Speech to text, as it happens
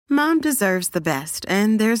Mom deserves the best,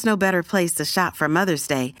 and there's no better place to shop for Mother's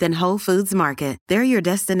Day than Whole Foods Market. They're your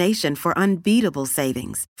destination for unbeatable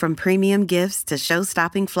savings, from premium gifts to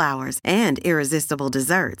show-stopping flowers and irresistible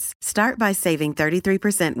desserts. Start by saving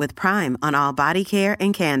 33% with Prime on all body care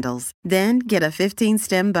and candles. Then get a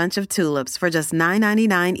 15-stem bunch of tulips for just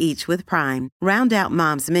 $9.99 each with Prime. Round out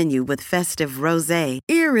Mom's menu with festive rosé,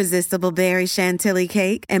 irresistible berry chantilly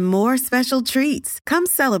cake, and more special treats. Come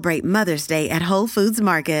celebrate Mother's Day at Whole Foods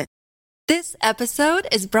Market. This episode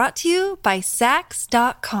is brought to you by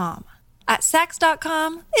Sax.com. At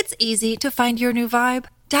Sax.com, it's easy to find your new vibe.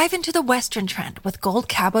 Dive into the Western trend with gold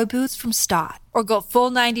cowboy boots from Stott, or go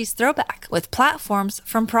full 90s throwback with platforms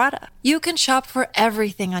from Prada. You can shop for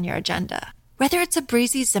everything on your agenda, whether it's a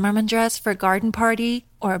breezy Zimmermann dress for a garden party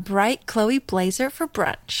or a bright Chloe blazer for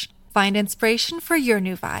brunch. Find inspiration for your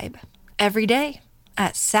new vibe every day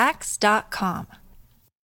at Sax.com.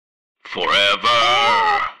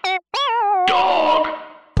 Forever Dog.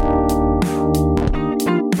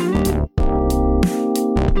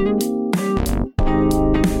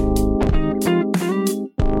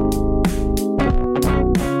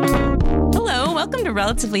 Hello, welcome to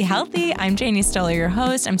Relatively Healthy. I'm Janie Stoller, your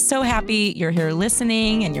host. I'm so happy you're here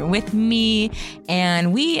listening and you're with me.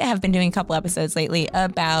 And we have been doing a couple episodes lately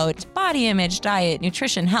about body image, diet,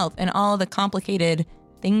 nutrition, health, and all the complicated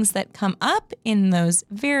things that come up in those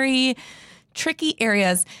very tricky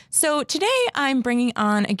areas. So today I'm bringing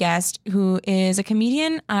on a guest who is a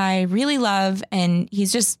comedian I really love, and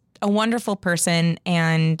he's just a wonderful person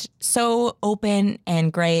and so open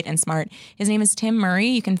and great and smart. His name is Tim Murray.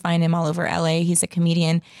 You can find him all over LA. He's a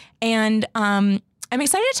comedian. And I'm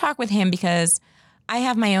excited to talk with him because I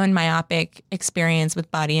have my own myopic experience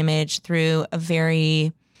with body image through a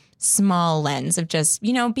very small lens of just,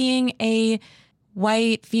 being a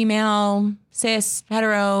white, female, cis,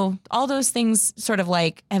 hetero, all those things sort of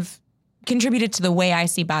like have contributed to the way I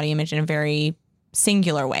see body image in a very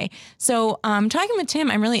singular way. So talking with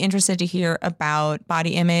Tim, I'm really interested to hear about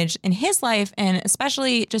body image in his life, and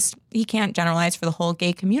especially just, he can't generalize for the whole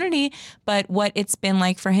gay community, but what it's been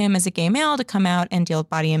like for him as a gay male to come out and deal with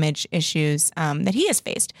body image issues that he has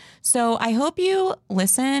faced. So I hope you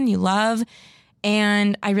listen, you love,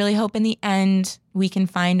 and I really hope in the end we can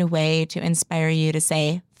find a way to inspire you to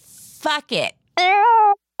say, fuck it.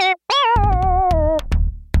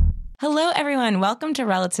 Hello, everyone. Welcome to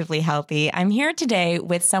Relatively Healthy. I'm here today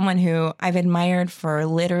with someone who I've admired for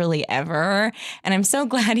literally ever, and I'm so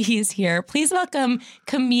glad he's here. Please welcome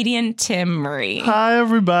comedian Tim Murray. Hi,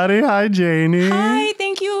 everybody. Hi, Janie. Hi.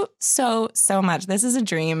 Thank you so much. This is a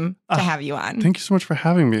dream to have you on. Thank you so much for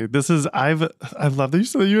having me. I love that you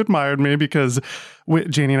said that you admired me because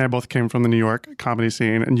Janie and I both came from the New York comedy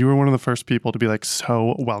scene, and you were one of the first people to be like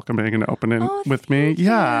so welcoming and open with me.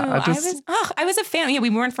 Yeah, I was a fan. Yeah, we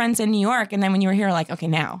weren't friends in New York, and then when you were here, like, okay,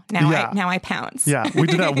 now I pounce. Yeah, we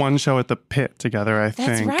did that one show at the Pit together. I think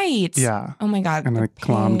that's right. Yeah. Oh my God. And I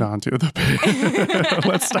clommed onto the Pit.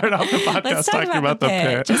 Let's start off the podcast talking about the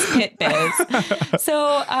Pit. Just Pit biz.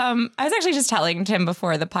 So I was actually just telling Tim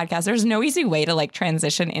before the podcast, there's no easy way to like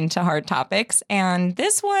transition into hard topics, and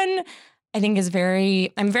this one I think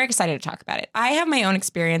I'm very excited to talk about it. I have my own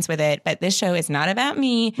experience with it, but this show is not about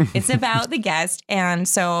me. It's about the guest. And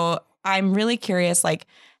so I'm really curious, like,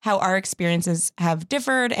 how our experiences have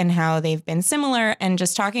differed and how they've been similar, and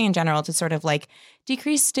just talking in general to sort of like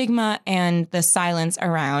decrease stigma and the silence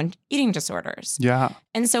around eating disorders. Yeah.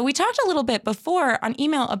 And so we talked a little bit before on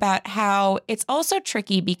email about how it's also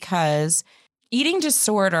tricky because eating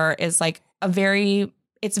disorder is like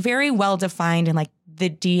it's very well defined in like the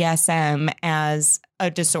DSM as a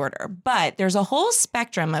disorder, but there's a whole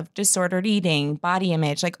spectrum of disordered eating, body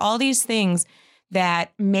image, like all these things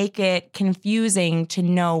that make it confusing to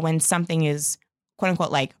know when something is quote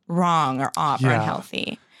unquote like wrong or off or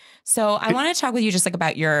unhealthy. So I want to talk with you just like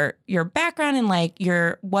about your background and like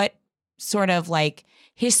what sort of like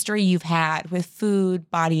history you've had with food,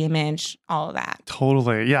 body image, all of that.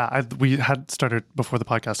 Totally. Yeah. We had started before the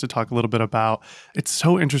podcast to talk a little bit about, it's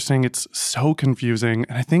so interesting. It's so confusing.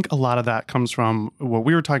 And I think a lot of that comes from what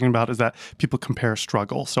we were talking about is that people compare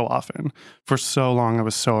struggle so often. For so long, I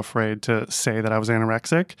was so afraid to say that I was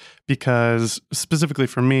anorexic because specifically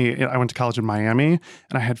for me, I went to college in Miami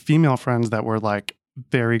and I had female friends that were like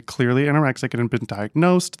very clearly anorexic and had been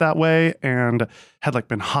diagnosed that way and had like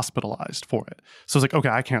been hospitalized for it. So it's like, okay,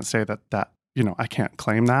 I can't say that, I can't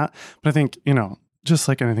claim that. But I think, just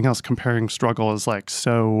like anything else, comparing struggle is like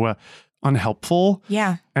so unhelpful.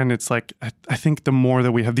 Yeah. And it's like, I think the more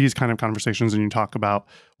that we have these kind of conversations and you talk about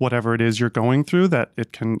whatever it is you're going through, that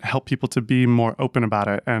it can help people to be more open about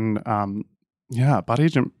it and body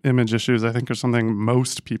image issues, I think, are something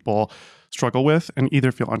most people struggle with and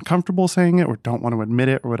either feel uncomfortable saying it or don't want to admit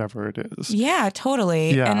it or whatever it is. Yeah,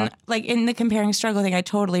 totally. Yeah. And like in the comparing struggle thing, I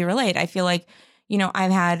totally relate. I feel like, you know,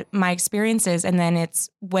 I've had my experiences and then it's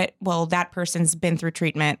that person's been through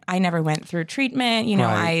treatment. I never went through treatment. You know,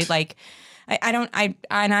 Right.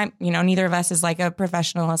 I'm, you know, neither of us is like a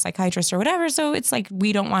professional, a psychiatrist or whatever. So it's like,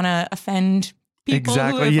 we don't want to offend people.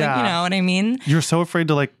 Exactly, Who have, yeah. like, you know what I mean? You're so afraid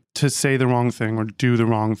to say the wrong thing or do the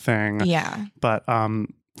wrong thing. Yeah. But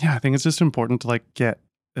I think it's just important to like get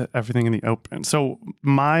everything in the open. So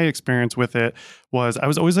my experience with it was I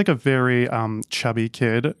was always like a very chubby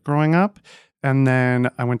kid growing up. And then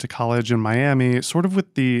I went to college in Miami, sort of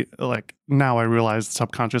with the, like, now I realize the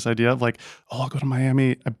subconscious idea of like, oh, I'll go to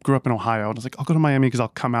Miami. I grew up in Ohio. And I was like, I'll go to Miami because I'll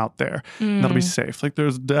come out there. That'll be safe. Like,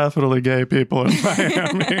 there's definitely gay people in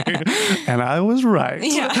Miami. And I was right.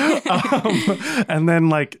 Yeah. And then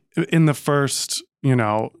like in the first,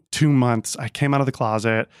 2 months, I came out of the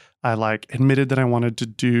closet. I like admitted that I wanted to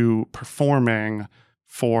do performing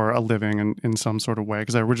for a living in some sort of way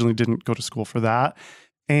because I originally didn't go to school for that.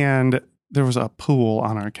 And there was a pool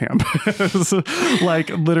on our campus. Like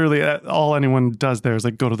literally all anyone does there is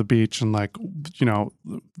like go to the beach and like,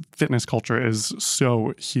 fitness culture is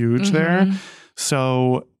so huge there.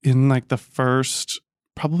 So in like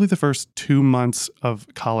probably the first 2 months of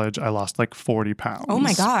college, I lost like 40 pounds. Oh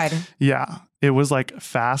my God. Yeah. It was like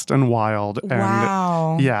fast and wild. And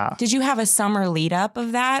wow. Yeah. Did you have a summer lead up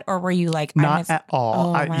of that or were you like, Not at all.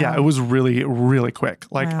 Oh, wow. Yeah, it was really, really quick.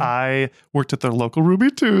 Like I worked at the local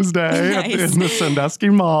Ruby Tuesday Nice. in the Sandusky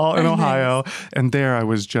Mall in Nice. Ohio. And there I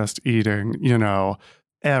was just eating,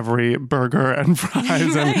 every burger and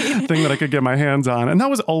fries and thing that I could get my hands on. And that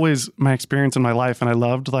was always my experience in my life. And I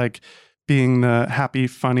loved like being the happy,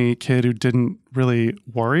 funny kid who didn't really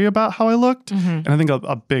worry about how I looked. And I think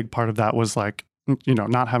a big part of that was like,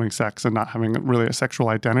 not having sex and not having really a sexual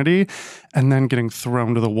identity and then getting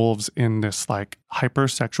thrown to the wolves in this like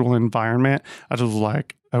hypersexual environment. I just was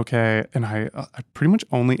like, okay. And I pretty much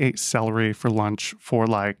only ate celery for lunch for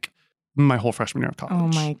like my whole freshman year of college. Oh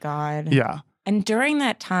my God. Yeah. And during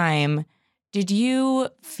that time, did you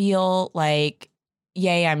feel like,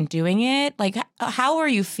 yay, I'm doing it? Like, how were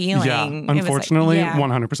you feeling? Yeah, It was like- unfortunately, yeah.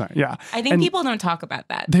 100%. Yeah. I think And people don't talk about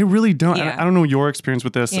that. They really don't. Yeah. And I don't know your experience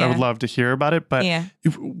with this. I Yeah. would love to hear about it. But Yeah.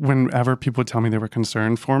 whenever people would tell me they were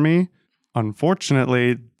concerned for me,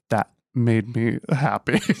 unfortunately, that made me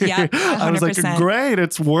happy. Yeah, I was like, 100%. great,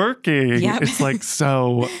 it's working. Yep. It's like,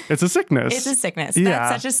 so it's a sickness. It's a sickness. Yeah.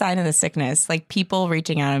 That's such a sign of the sickness. Like people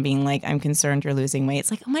reaching out and being like, I'm concerned you're losing weight.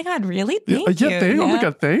 It's like, oh my God, really? Thank you. Oh my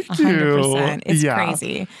God, thank you. 100%. It's Yeah.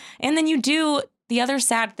 crazy. And then the other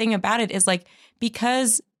sad thing about it is like,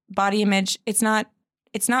 because body image, it's not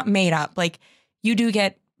made up. Like you do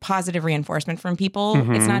get positive reinforcement from people.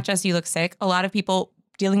 It's not just you look sick. A lot of people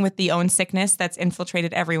dealing with the own sickness that's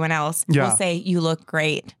infiltrated everyone else will say you look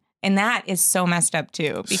great. And that is so messed up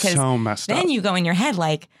too. Because So messed then up. you go in your head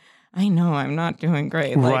like, I know I'm not doing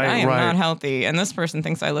great. Like Right, I am right. not healthy. And this person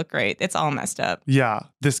thinks I look great. It's all messed up. Yeah,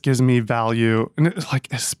 this gives me value. And it's like,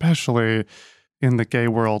 especially in the gay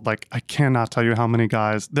world, like I cannot tell you how many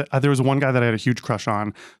guys, there was one guy that I had a huge crush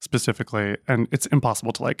on specifically, and it's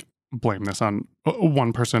impossible to like blame this on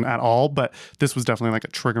one person at all, but this was definitely like a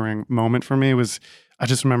triggering moment for me. I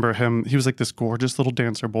just remember him, he was like this gorgeous little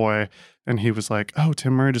dancer boy, and he was like, oh,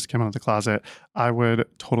 Tim Murray just came out of the closet. I would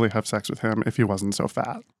totally have sex with him if he wasn't so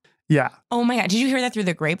fat. Yeah. Oh my God. Did you hear that through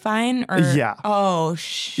the grapevine? Or Yeah. Oh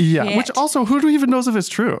shit. Yeah. Which also, who even knows if it's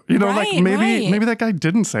true? Like Right, maybe that guy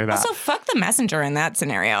didn't say that. Also, fuck the messenger in that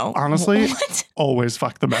scenario. Honestly, What? always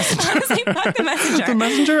fuck the messenger. Honestly, fuck the messenger. The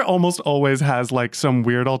messenger almost always has like some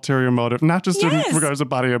weird ulterior motive, not just Yes. in regards to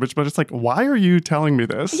body image, but it's like, why are you telling me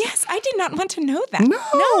this? Yes, I did not want to know that.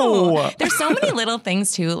 No. There's so many little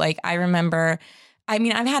things too. Like I remember,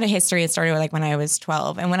 I've had a history. It started like when I was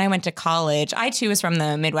 12. And when I went to college, I too was from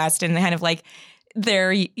the Midwest and kind of like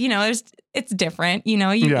there, it's different. You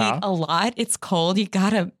eat a lot. It's cold. It's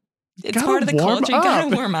Gotta part of the warm culture. You gotta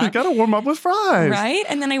up. warm up. You gotta warm up with fries. Right.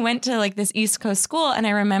 And then I went to like this East Coast school and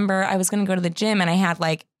I remember I was going to go to the gym and I had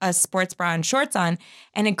like a sports bra and shorts on.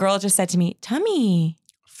 And a girl just said to me, tummy.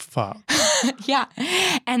 Fuck. Yeah.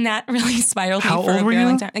 And that really spiraled How me for old a were very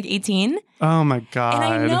long you? time. Like 18. Oh my God. And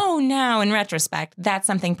I know now in retrospect, that's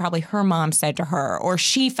something probably her mom said to her or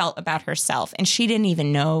she felt about herself and she didn't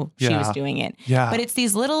even know she was doing it. Yeah. But it's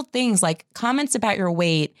these little things like comments about your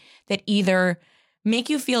weight that either make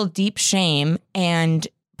you feel deep shame and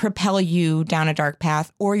propel you down a dark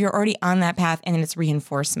path or you're already on that path and it's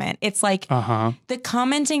reinforcement. It's like the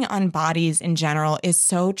commenting on bodies in general is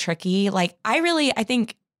so tricky. Like I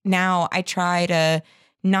think now I try to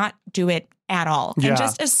not do it at all and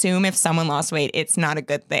just assume if someone lost weight, it's not a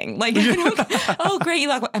good thing. Like, oh, great, you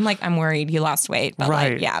lost weight. I'm like, I'm worried you lost weight. But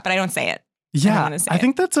right. like, yeah, but I don't say it. Yeah, I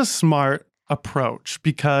think that's a smart approach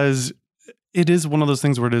because it is one of those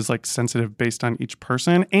things where it is like sensitive based on each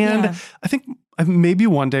person. And I think maybe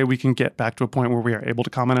one day we can get back to a point where we are able to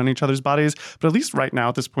comment on each other's bodies. But at least right now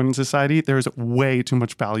at this point in society, there's way too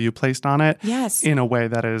much value placed on it in a way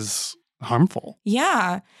that is harmful.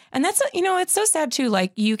 Yeah. And that's, it's so sad too.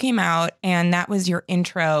 Like you came out and that was your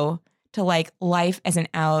intro to like life as an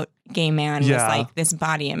out gay man was like this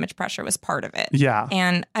body image pressure was part of it. Yeah.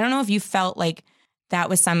 And I don't know if you felt like that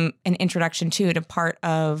was an introduction to part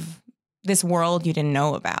of this world you didn't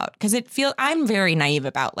know about. Because I'm very naive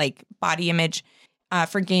about like body image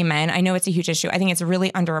for gay men. I know it's a huge issue. I think it's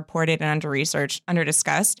really underreported and under-researched,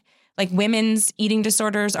 under-discussed. Like women's eating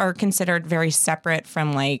disorders are considered very separate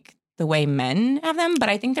from like the way men have them, but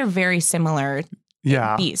I think they're very similar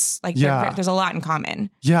beasts. Like there's a lot in common.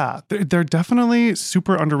 Yeah, they're definitely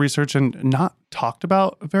super under-researched and not talked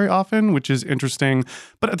about very often, which is interesting.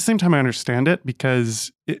 But at the same time, I understand it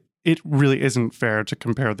because it really isn't fair to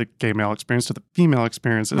compare the gay male experience to the female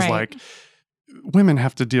experience. It's like women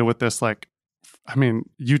have to deal with this, like, I mean,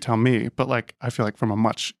 you tell me, but like, I feel like from a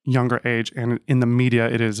much younger age and in the media,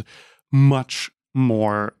 it is much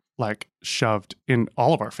more like shoved in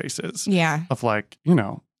all of our faces. Yeah. Of like,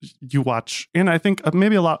 you watch, and I think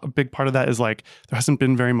maybe a big part of that is like, there hasn't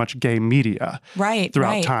been very much gay media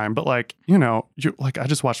throughout time. But like, I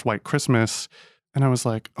just watched White Christmas and I was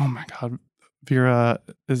like, oh my God, Vera,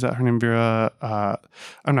 is that her name? Vera?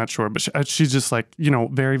 I'm not sure, but she's just like,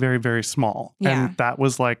 very, very, very small. Yeah. And that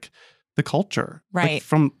was like the culture. Right. Like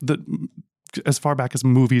from as far back as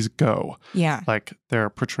movies go. Yeah. Like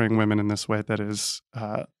they're portraying women in this way that is,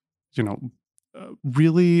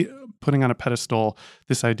 really putting on a pedestal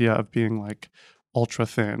this idea of being like ultra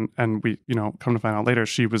thin. And we, come to find out later,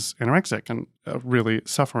 she was anorexic and really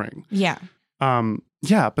suffering. Yeah.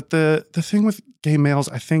 But the thing with gay males,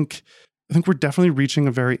 I think we're definitely reaching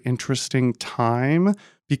a very interesting time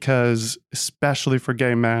because especially for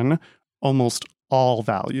gay men, almost all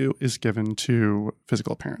value is given to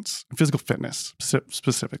physical appearance, physical fitness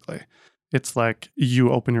specifically. It's like you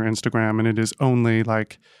open your Instagram and it is only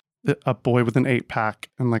like a boy with an 8-pack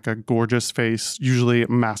and like a gorgeous face, usually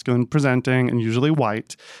masculine presenting and usually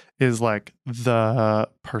white, is like the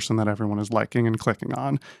person that everyone is liking and clicking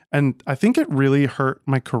on. And I think it really hurt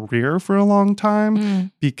my career for a long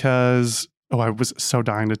time because, I was so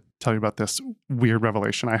dying to tell you about this weird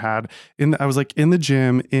revelation I had. I was like in the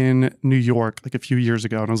gym in New York like a few years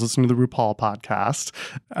ago and I was listening to the RuPaul podcast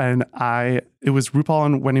and it was RuPaul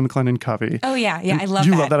and Wendy McLendon-Covey. Oh yeah. Yeah. And I love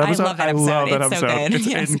that. Love that episode? I love that episode. I love that it's episode. So good. It's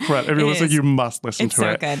yes. incredible. Everyone's like, you must listen to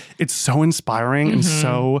it. It's so good. It's so inspiring and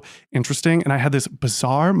so interesting. And I had this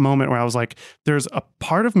bizarre moment where I was like, there's a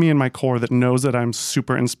part of me in my core that knows that I'm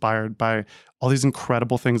super inspired by all these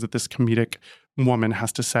incredible things that this comedic woman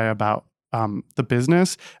has to say about the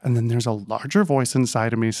business. And then there's a larger voice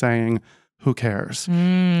inside of me saying, who cares?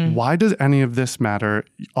 Why does any of this matter?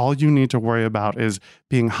 All you need to worry about is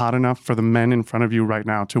being hot enough for the men in front of you right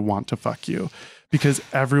now to want to fuck you. Because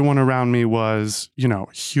everyone around me was,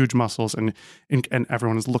 huge muscles and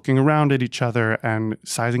everyone is looking around at each other and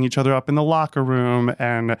sizing each other up in the locker room.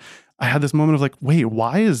 And I had this moment of like, wait,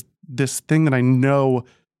 why is this thing that I know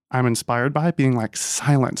I'm inspired by being like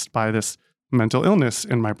silenced by this mental illness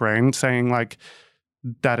in my brain saying like,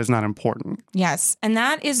 that is not important. Yes. And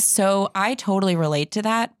that is I totally relate to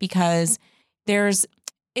that because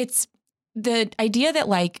it's the idea that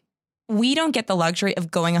like, we don't get the luxury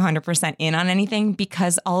of going 100% in on anything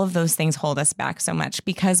because all of those things hold us back so much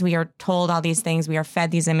because we are told all these things. We are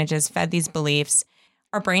fed these images, fed these beliefs.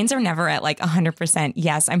 Our brains are never at like 100%.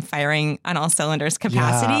 Yes, I'm firing on all cylinders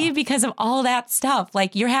capacity because of all that stuff.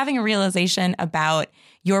 Like you're having a realization about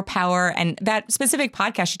your power and that specific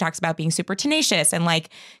podcast she talks about being super tenacious and like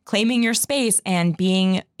claiming your space and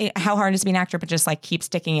being how hard it is to be an actor, but just like keep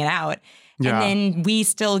sticking it out. Yeah. And then we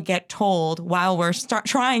still get told while we're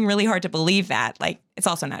trying really hard to believe that, like, it's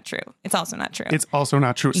also not true. It's also not true. It's also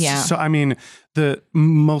not true. Yeah. So, I mean, the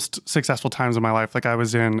most successful times of my life, like I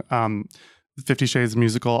was in 50 Shades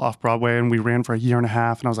musical off Broadway and we ran for a year and a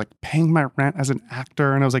half and I was like paying my rent as an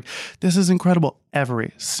actor and I was like, this is incredible.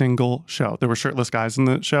 Every single show, there were shirtless guys in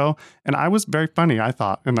the show and I was very funny, I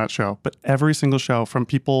thought, in that show. But every single show from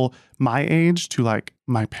people my age to like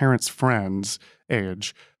my parents' friends'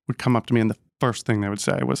 age would come up to me and the first thing they would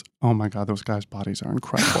say was, oh my God, those guys' bodies are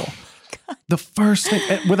incredible. The first thing,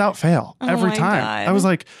 without fail, every time. God. I was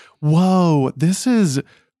like, whoa, this is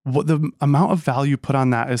what the amount of value put on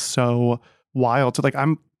that is so wild. So like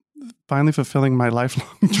I'm finally fulfilling my lifelong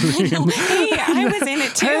dream. Hey, I was in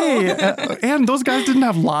it too. Hey, and those guys didn't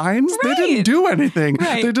have lines. They didn't do anything.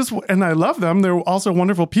 Right. They just, and I love them. They're also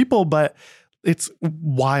wonderful people, but it's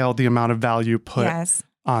wild the amount of value put Yes.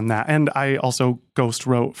 on that. And I also ghost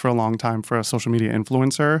wrote for a long time for a social media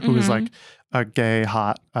influencer who is like a gay,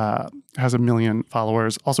 hot, has 1 million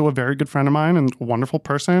followers, also a very good friend of mine and a wonderful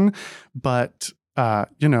person, but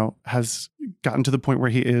has gotten to the point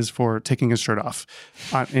where he is for taking his shirt off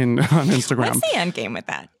on Instagram. What's the end game with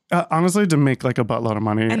that? Honestly, to make like a buttload of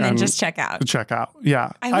money And then just check out. check out.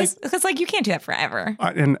 Yeah, Because like you can't do that forever.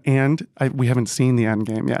 we haven't seen the end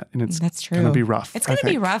game yet, and it's That's true. going to be rough. It's going to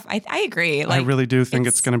be rough. I agree. I really do think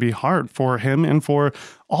it's going to be hard for him and for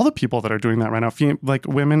all the people that are doing that right now, like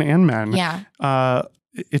women and men. Yeah.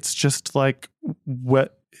 It's just like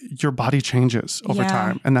what your body changes over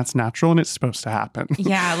time, and that's natural and it's supposed to happen.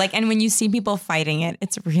 Yeah. Like, and when you see people fighting it,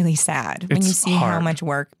 it's really sad when you see how much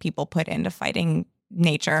work people put into fighting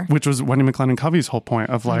nature. Which was Wendy McLennan Covey's whole point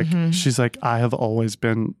of like, she's like, I have always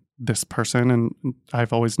been this person and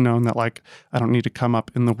I've always known that like, I don't need to come up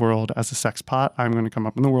in the world as a sex pot. I'm going to come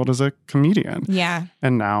up in the world as a comedian. Yeah.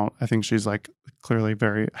 And now I think she's like clearly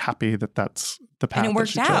very happy that that's the path. And it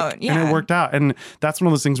worked that she out. took. Yeah. And it worked out. And that's one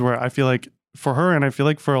of those things where I feel like for her, and I feel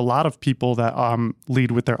like for a lot of people that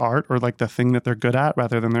lead with their art or like the thing that they're good at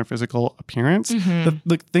rather than their physical appearance,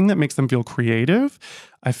 the thing that makes them feel creative,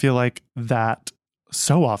 I feel like that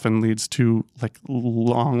so often leads to like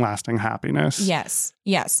long-lasting happiness. Yes.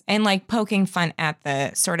 Yes. And like poking fun at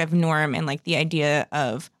the sort of norm and like the idea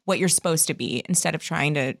of what you're supposed to be instead of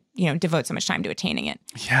trying to, devote so much time to attaining it.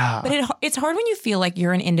 Yeah. But it's hard when you feel like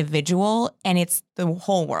you're an individual and it's the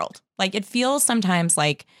whole world. Like it feels sometimes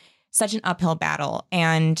like such an uphill battle,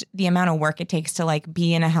 and the amount of work it takes to like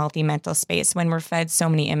be in a healthy mental space when we're fed so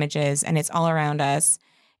many images and it's all around us.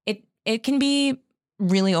 It can be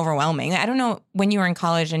really overwhelming. I don't know, when you were in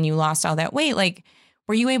college and you lost all that weight, like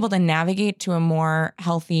were you able to navigate to a more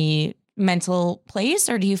healthy mental place,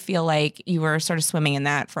 or do you feel like you were sort of swimming in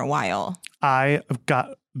that for a while? I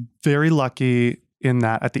got very lucky in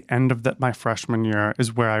that at the end of my freshman year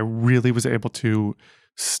is where I really was able to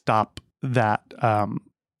stop that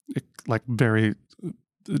like very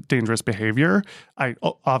dangerous behavior. I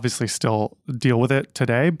obviously still deal with it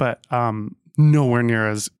today, but nowhere near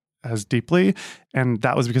as deeply. And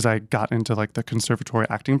that was because I got into like the conservatory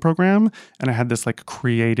acting program, and I had this like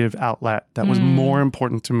creative outlet that was more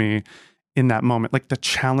important to me in that moment. Like the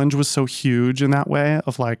challenge was so huge in that way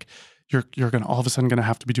of like, you're going to all of a sudden going to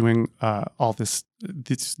have to be doing all these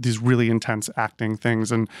really intense acting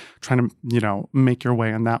things and trying to, make your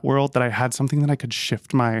way in that world, that I had something that I could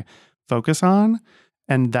shift my focus on.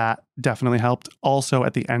 And that definitely helped. Also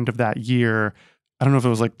at the end of that year, I don't know if it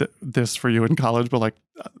was like this for you in college, but like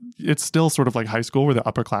it's still sort of like high school where the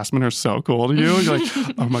upperclassmen are so cool to you. You're like,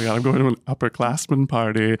 oh my God, I'm going to an upperclassman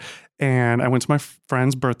party. And I went to my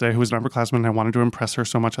friend's birthday, who was an upperclassman, and I wanted to impress her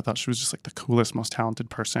so much. I thought she was just like the coolest, most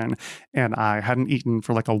talented person. And I hadn't eaten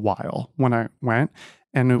for like a while when I went.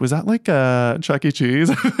 And it was at like Chuck E. Cheese,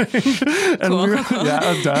 I think. And Cool. we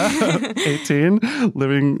were, 18,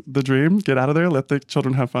 living the dream. Get out of there. Let the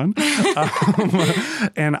children have fun.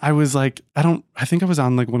 And I was like, I think I was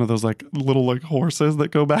on like one of those like little like horses that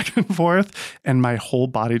go back and forth. And my whole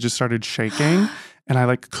body just started shaking. And I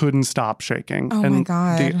like couldn't stop shaking. Oh and my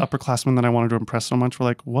God. the upperclassmen that I wanted to impress so much were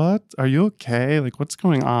like, what? Are you okay? Like, what's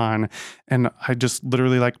going on? And I just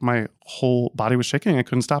literally like my whole body was shaking. I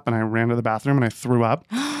couldn't stop. And I ran to the bathroom and I threw up.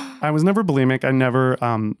 I was never bulimic. I never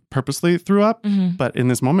purposely threw up. But in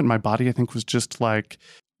this moment, my body, I think, was just like,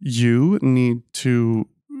 you need to,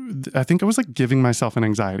 I think I was like giving myself an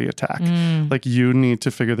anxiety attack. Like, you need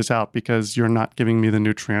to figure this out because you're not giving me the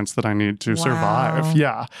nutrients that I need to survive.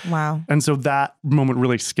 Yeah. Wow. And so that moment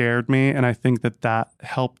really scared me. And I think that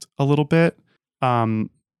helped a little bit.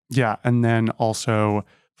 Yeah. And then also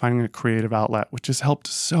finding a creative outlet, which has helped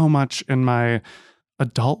so much in my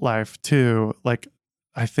adult life too. Like,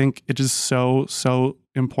 I think it is so, so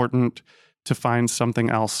important to find something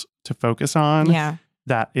else to focus on. Yeah.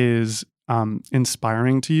 That is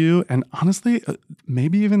inspiring to you, and honestly,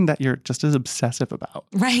 maybe even that you're just as obsessive about.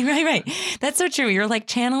 Right. That's so true. You're like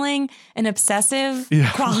channeling an obsessive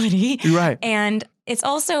quality. Right. And it's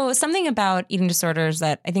also something about eating disorders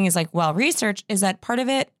that I think is like well researched, is that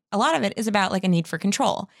a lot of it is about like a need for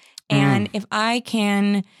control. And if I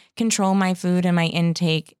can control my food and my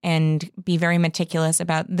intake and be very meticulous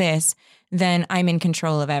about this, then I'm in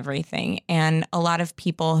control of everything. And a lot of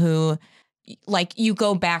people who like you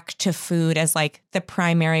go back to food as like the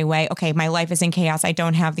primary way. Okay, my life is in chaos. I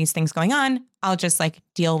don't have these things going on. I'll just like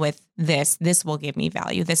deal with this. This will give me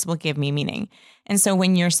value. This will give me meaning. And so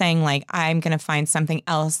when you're saying like, I'm going to find something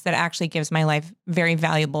else that actually gives my life very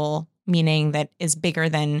valuable meaning that is bigger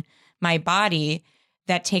than my body,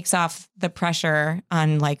 that takes off the pressure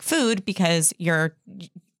on like food, because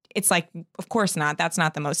it's like, of course not. That's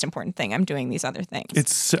not the most important thing. I'm doing these other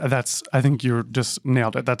things. I think you just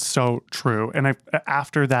nailed it. That's so true. And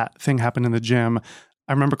after that thing happened in the gym,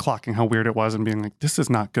 I remember clocking how weird it was and being like, this is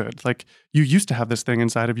not good. Like, you used to have this thing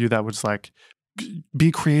inside of you that was like,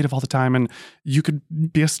 be creative all the time, and you could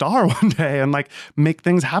be a star one day and like make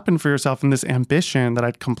things happen for yourself. And this ambition that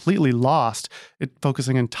I'd completely lost,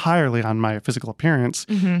 focusing entirely on my physical appearance.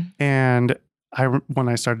 Mm-hmm. And when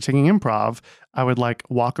I started taking improv, I would like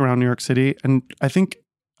walk around New York City, and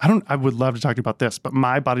I would love to talk to you about this, but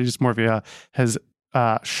my body dysmorphia has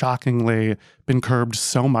shockingly been curbed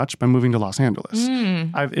so much by moving to Los Angeles.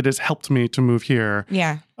 It has helped me to move here.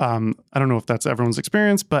 Yeah. I don't know if that's everyone's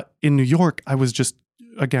experience, but in New York, I was just,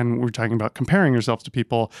 again, we're talking about comparing yourself to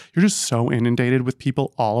people. You're just so inundated with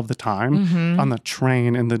people all of the time, on the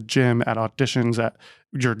train, in the gym, at auditions, at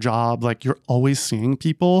your job. Like, you're always seeing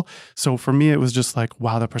people. So for me, it was just like,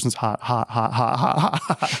 wow, that person's hot.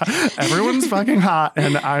 Everyone's fucking hot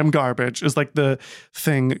and I'm garbage is like the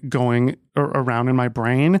thing going around in my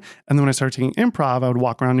brain. And then when I started taking improv, I would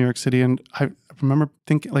walk around New York City, and I remember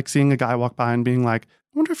thinking, like, seeing a guy walk by and being like,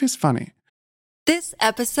 I wonder if he's funny. This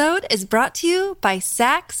episode is brought to you by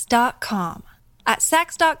Sax.com. At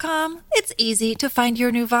Sax.com, it's easy to find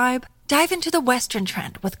your new vibe. Dive into the Western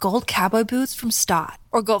trend with gold cowboy boots from Stott,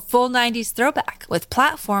 or go full 90s throwback with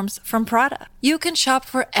platforms from Prada. You can shop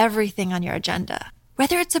for everything on your agenda,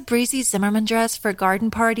 whether it's a breezy Zimmermann dress for a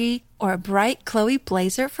garden party or a bright Chloe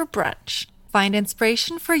blazer for brunch. Find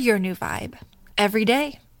inspiration for your new vibe every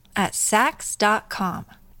day at Sax.com.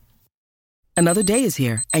 Another day is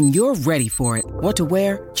here, and you're ready for it. What to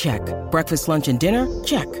wear? Check. Breakfast, lunch, and dinner?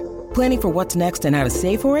 Check. Planning for what's next and how to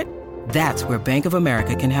save for it? That's where Bank of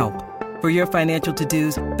America can help. For your financial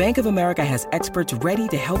to-dos, Bank of America has experts ready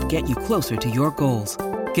to help get you closer to your goals.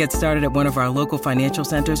 Get started at one of our local financial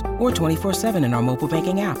centers or 24/7 in our mobile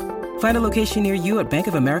banking app. Find a location near you at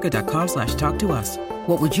bankofamerica.com/talktous.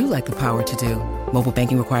 What would you like the power to do? Mobile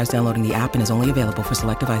banking requires downloading the app and is only available for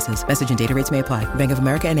select devices. Message and data rates may apply. Bank of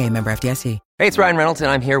America N.A., member FDIC. Hey, it's Ryan Reynolds,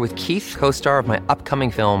 and I'm here with Keith, co-star of my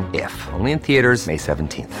upcoming film, If, only in theaters May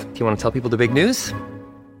 17th. Do you want to tell people the big news?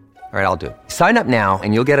 All right, I'll do it. Sign up now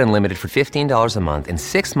and you'll get unlimited for $15 a month and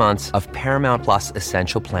 6 months of Paramount Plus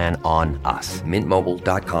Essential Plan on us.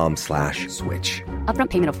 MintMobile.com/switch. Upfront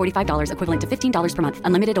payment of $45 equivalent to $15 per month.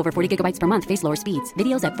 Unlimited over 40 gigabytes per month. Face lower speeds.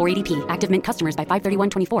 Videos at 480p. Active Mint customers by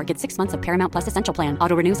 531.24 get 6 months of Paramount Plus Essential Plan.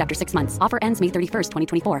 Auto renews after 6 months. Offer ends May 31st,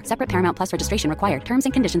 2024. Separate Paramount Plus registration required. Terms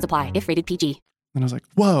and conditions apply if rated PG. And I was like,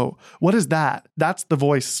 whoa, what is that? That's the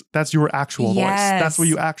voice. That's your actual voice. That's what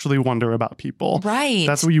you actually wonder about people. Right.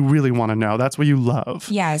 That's what you really want to know. That's what you love.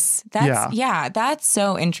 Yes. That's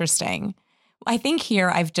so interesting. I think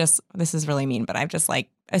here this is really mean, but I've just like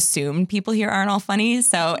assumed people here aren't all funny.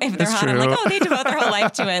 So if they're hot, I'm like, oh, they devote their whole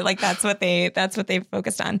life to it. Like that's what they've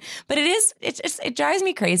focused on. But it drives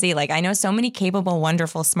me crazy. Like I know so many capable,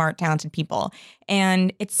 wonderful, smart, talented people.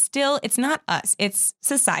 And it's not us. It's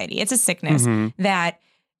society. It's a sickness that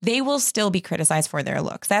they will still be criticized for their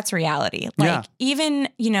looks. That's reality. Like even,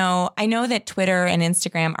 I know that Twitter and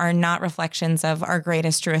Instagram are not reflections of our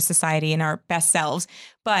greatest, truest society and our best selves,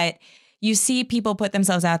 but you see people put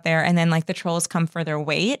themselves out there and then like the trolls come for their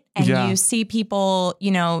weight, and you see people,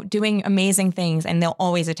 doing amazing things, and they'll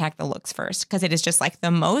always attack the looks first because it is just like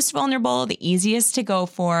the most vulnerable, the easiest to go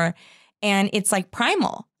for. And it's like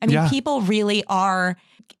primal. I mean, people really are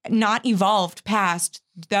not evolved past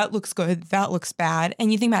that looks good, that looks bad.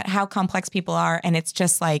 And you think about how complex people are, and it's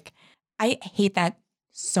just like, I hate that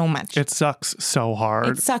so much. It sucks so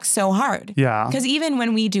hard. Yeah. Because even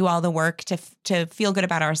when we do all the work to feel good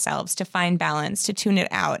about ourselves, to find balance, to tune it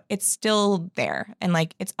out, it's still there. And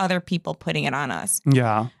like, it's other people putting it on us.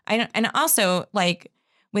 Yeah. And also like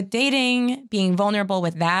with dating, being vulnerable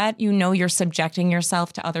with that, you're subjecting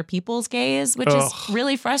yourself to other people's gaze, which is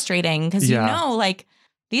really frustrating because like,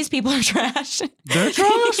 these people are trash. They're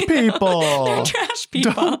trash people. They're trash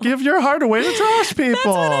people. Don't give your heart away to trash people. That's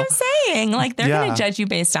what I'm saying. Like, they're going to judge you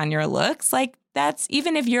based on your looks. Like, that's,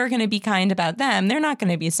 even if you're going to be kind about them, they're not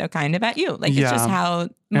going to be so kind about you. Like, it's just how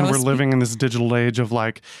And we're living in this digital age of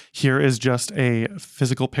like, here is just a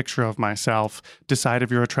physical picture of myself. Decide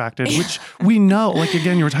if you're attracted, which we know. Like,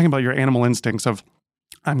 again, you were talking about your animal instincts of,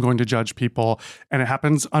 I'm going to judge people. And it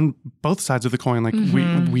happens on both sides of the coin. Like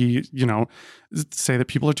we, you know, say that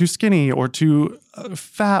people are too skinny or too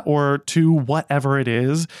fat or too whatever it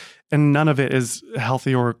is. And none of it is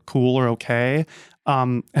healthy or cool or okay.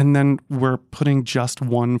 And then we're putting just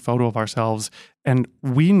one photo of ourselves. And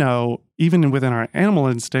we know, even within our animal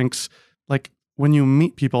instincts, like when you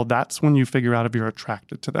meet people, that's when you figure out if you're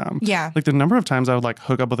attracted to them. Yeah. Like the number of times I would like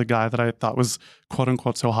hook up with a guy that I thought was quote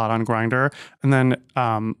unquote so hot on Grindr. And then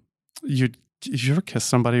you ever kiss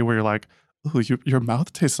somebody where you're like, ooh, your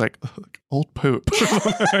mouth tastes like old poop.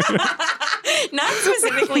 Not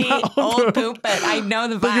specifically old poop, but I know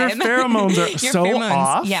the vibe. But your pheromones are so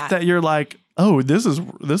off that you're like, oh, this is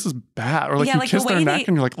bad. Or like you kiss their neck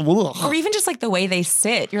and you're like, ugh. Or even just like the way they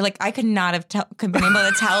sit. You're like, I could not have been able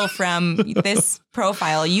to tell from this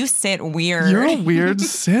profile. You sit weird. You're a weird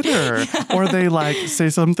sitter. Or they like say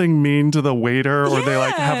something mean to the waiter, or they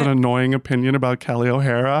like have an annoying opinion about Kelly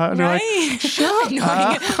O'Hara. And you're like, shut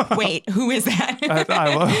up. Wait, who is that?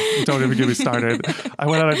 Don't even get me started. I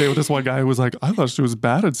went on a date with this one guy who was like, I thought she was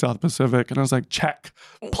bad in South Pacific. And I was like, check,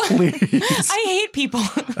 please. I hate people.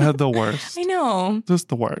 The worst. I know. Just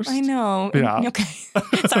the worst. I know. Yeah. Okay.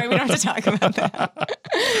 Sorry, we don't have to talk about that.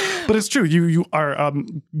 But it's true. You are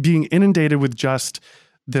being inundated with just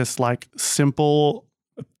this like simple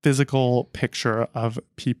physical picture of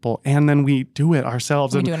people, and then we do it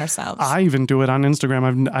ourselves. We do it ourselves. I even do it on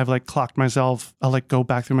Instagram. I've like clocked myself. I'll like go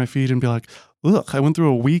back through my feed and be like, look, I went through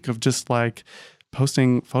a week of just like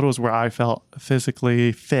posting photos where I felt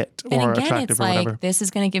physically fit and or again, attractive it's or whatever. like, this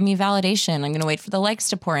is going to give me validation. I'm going to wait for the likes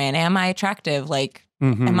to pour in. Am I attractive? Like,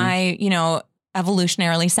 am I,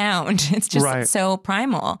 evolutionarily sound? It's just so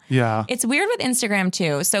primal. Yeah. It's weird with Instagram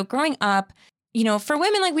too. So growing up, for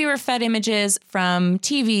women, like we were fed images from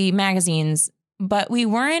TV, magazines, but we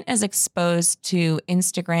weren't as exposed to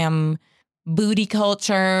Instagram booty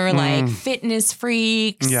culture, like fitness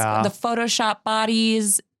freaks, the Photoshop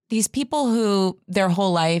bodies. These people who their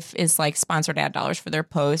whole life is like sponsored ad dollars for their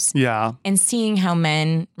posts. Yeah. And seeing how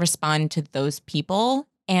men respond to those people.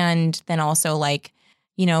 And then also like,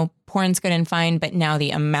 porn's good and fine, but now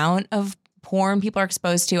the amount of porn people are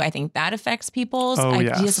exposed to, I think that affects people's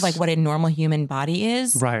ideas of like what a normal human body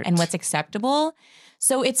is and what's acceptable.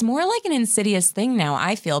 So it's more like an insidious thing now,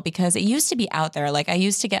 I feel, because it used to be out there. Like I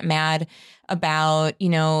used to get mad about,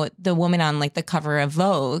 the woman on like the cover of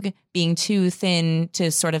Vogue being too thin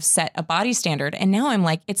to sort of set a body standard. And now I'm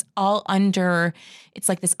like, it's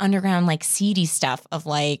like this underground, like seedy stuff of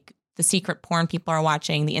like the secret porn people are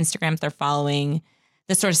watching, the Instagrams they're following,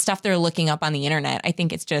 the sort of stuff they're looking up on the internet. I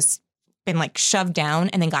think it's just been like shoved down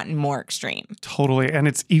and then gotten more extreme. Totally. And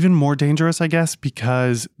it's even more dangerous, I guess,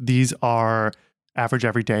 because these are average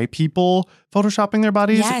everyday people photoshopping their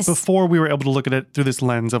bodies. Yes. Before we were able to look at it through this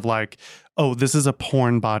lens of like, oh, this is a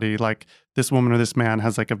porn body. Like this woman or this man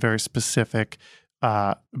has like a very specific,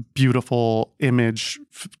 beautiful image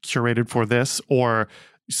curated for this, or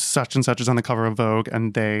such and such is on the cover of Vogue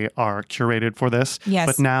and they are curated for this. Yes.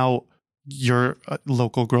 But now your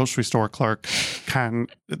local grocery store clerk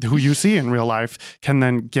who you see in real life, can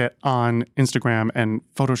then get on Instagram and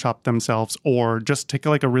Photoshop themselves, or just take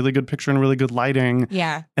like a really good picture and really good lighting.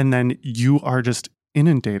 Yeah. And then you are just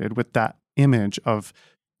inundated with that image of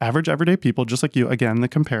average everyday people, just like you. Again, the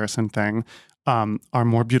comparison thing, are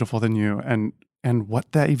more beautiful than you. And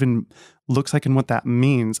what that even looks like and what that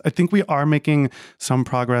means. I think we are making some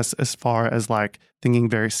progress as far as like thinking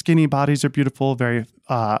very skinny bodies are beautiful, very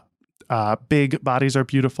big bodies are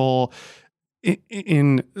beautiful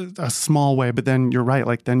in a small way. But then you're right.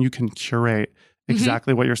 Like then you can curate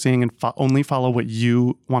exactly what you're seeing and only follow what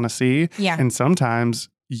you want to see. Yeah. And sometimes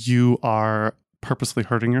you are purposely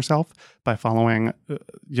hurting yourself by following,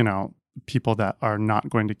 people that are not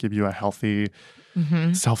going to give you a healthy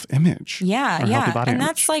self-image. Yeah. Or healthy body And image.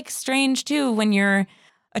 that's like strange too, when you're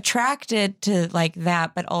attracted to like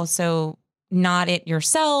that, but also not it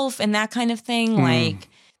yourself and that kind of thing. Like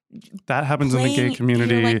that happens in the gay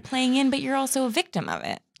community. You're like playing in, but you're also a victim of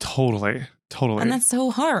it. Totally. And that's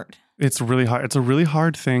so hard. It's really hard. It's a really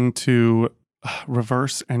hard thing to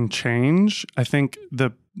reverse and change. I think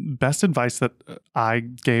the best advice that I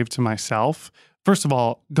gave to myself, first of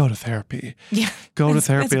all, go to therapy. Yeah. Go to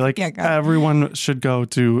therapy. Everyone should go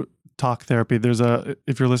to talk therapy.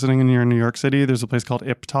 If you're listening and you're in New York City, there's a place called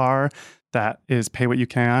IPTAR that is pay what you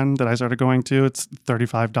can that I started going to. It's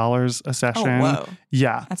 $35 a session. Oh, whoa.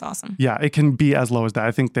 Yeah. That's awesome. Yeah. It can be as low as that.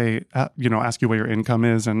 I think they, ask you what your income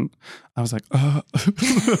is. And I was like,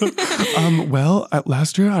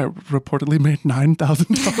 last year I reportedly made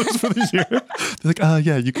 $9,000 for the year. They're like,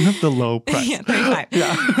 yeah, you can have the low price. Yeah, 35.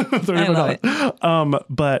 Yeah. $35. I love it.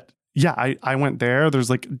 But yeah, I went there. There's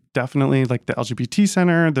like definitely like the LGBT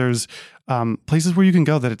center. There's places where you can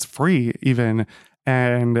go that it's free even.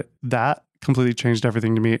 And that completely changed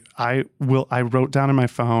everything to me. I wrote down in my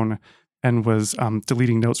phone and was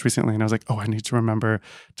deleting notes recently. And I was like, oh, I need to remember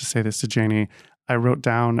to say this to Janie. I wrote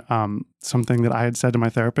down something that I had said to my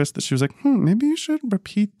therapist that she was like, maybe you should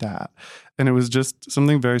repeat that. And it was just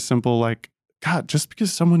something very simple like, God, just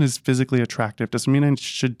because someone is physically attractive doesn't mean I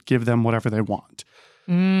should give them whatever they want.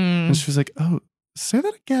 And she was like, oh, say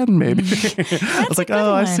that again, maybe. I was like,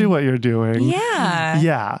 oh, I see what you're doing. Yeah.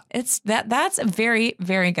 Yeah. It's that's very,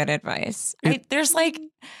 very good advice. I've been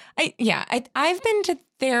to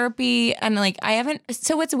therapy and like I haven't.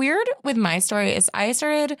 So what's weird with my story is I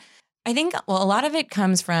think a lot of it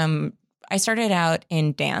comes from, I started out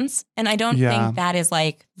in dance and I don't think that is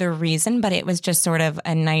like the reason, but it was just sort of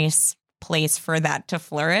a nice place for that to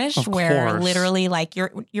flourish where literally like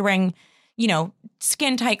you're wearing,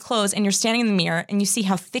 skin tight clothes and you're standing in the mirror and you see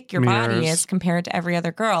how thick your body is compared to every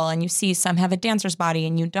other girl. And you see some have a dancer's body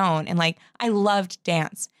and you don't. And like, I loved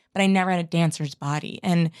dance, but I never had a dancer's body.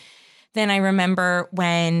 And then I remember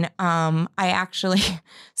when I was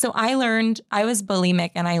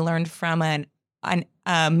bulimic and I learned from a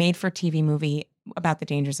made for TV movie about the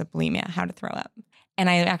dangers of bulimia, how to throw up. And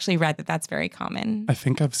I actually read that that's very common. I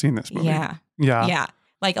think I've seen this movie. Yeah.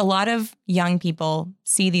 Like a lot of young people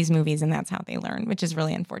see these movies and that's how they learn, which is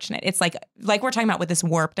really unfortunate. It's like we're talking about with this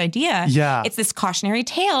warped idea. Yeah. It's this cautionary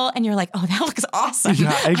tale and you're like, oh, that looks awesome.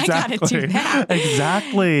 Yeah, exactly. I gotta do that.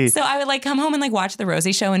 Exactly. So I would like come home and like watch the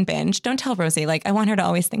Rosie show and binge. Don't tell Rosie. Like I want her to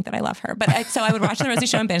always think that I love her. But so I would watch the Rosie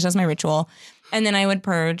show and binge. That's my ritual. And then I would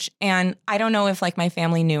purge. And I don't know if like my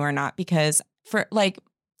family knew or not because for like,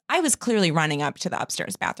 I was clearly running up to the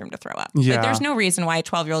upstairs bathroom to throw up. Yeah. Like, there's no reason why a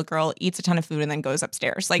 12-year-old girl eats a ton of food and then goes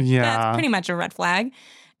upstairs. Like, that's pretty much a red flag.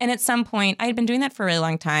 And at some point, I had been doing that for a really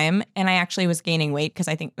long time. And I actually was gaining weight because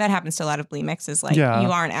I think that happens to a lot of bulimics is like, you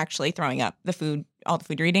aren't actually throwing up the food, all the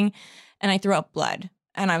food you're eating. And I threw up blood.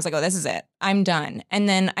 And I was like, oh, this is it. I'm done. And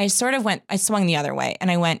then I swung the other way.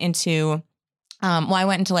 And I went into I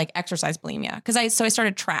went into like exercise bulimia because I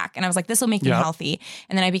started track and I was like, this will make me healthy.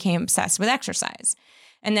 And then I became obsessed with exercise.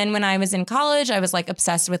 And then when I was in college, I was like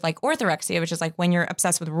obsessed with like orthorexia, which is like when you're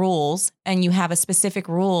obsessed with rules and you have a specific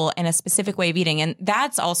rule and a specific way of eating. And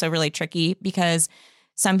that's also really tricky because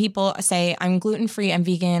some people say I'm gluten-free, I'm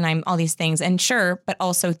vegan, I'm all these things. And sure, but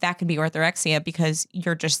also that could be orthorexia because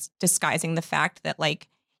you're just disguising the fact that like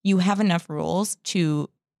you have enough rules to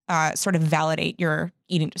sort of validate your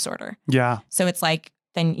eating disorder. Yeah. So it's like,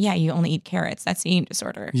 then you only eat carrots. That's the eating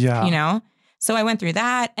disorder. Yeah. So I went through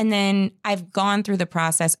that. And then I've gone through the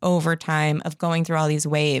process over time of going through all these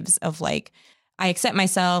waves of like, I accept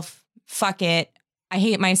myself, fuck it, I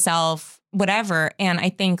hate myself, whatever. And I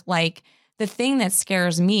think like the thing that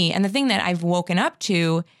scares me and the thing that I've woken up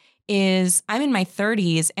to is I'm in my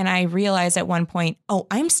 30s and I realized at one point, oh,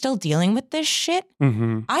 I'm still dealing with this shit.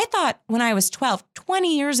 Mm-hmm. I thought when I was 12,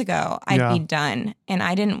 20 years ago, I'd be done. And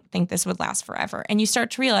I didn't think this would last forever. And you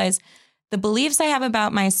start to realize the beliefs I have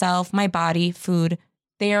about myself, my body, food,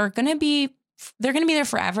 they're going to be there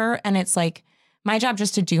forever. And it's like my job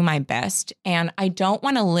just to do my best. And I don't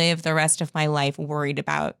want to live the rest of my life worried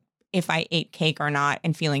about if I ate cake or not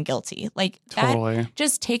and feeling guilty. Like that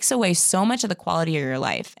just takes away so much of the quality of your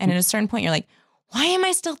life. And at a certain point, you're like, why am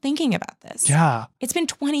I still thinking about this? Yeah. It's been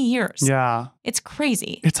 20 years. Yeah. It's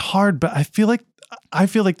crazy. It's hard, but I feel like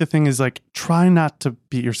the thing is like, try not to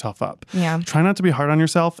beat yourself up. Yeah. Try not to be hard on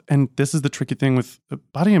yourself. And this is the tricky thing with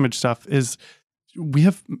body image stuff is we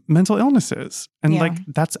have mental illnesses and like,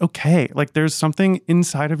 that's okay. Like there's something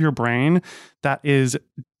inside of your brain that is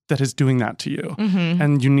doing that to you. Mm-hmm.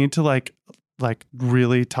 And you need to like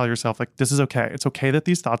really tell yourself like, this is okay. It's okay that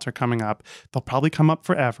these thoughts are coming up. They'll probably come up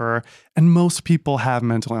forever. And most people have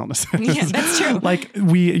mental illnesses. Yeah, that's true. Like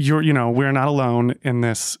we're not alone in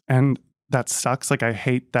this. And that sucks. Like, I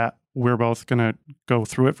hate that we're both going to go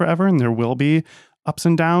through it forever and there will be ups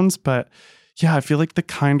and downs. But yeah, I feel like the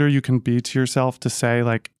kinder you can be to yourself to say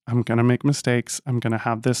like, I'm going to make mistakes. I'm going to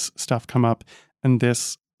have this stuff come up and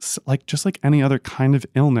this, like, just like any other kind of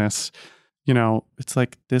illness, it's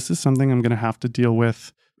like, this is something I'm going to have to deal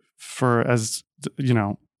with for as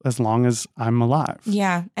long as I'm alive.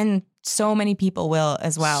 Yeah. And so many people will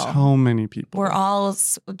as well. So many people. We're all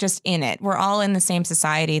just in it. We're all in the same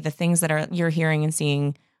society. The things that you're hearing and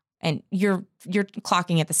seeing, and you're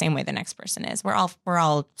clocking it the same way the next person is. We're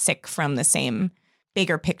all sick from the same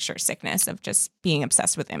bigger picture sickness of just being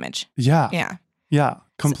obsessed with image. Yeah. Yeah. Yeah.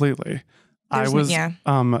 Completely. So, I was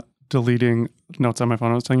deleting notes on my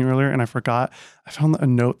phone I was telling you earlier, and I forgot. I found a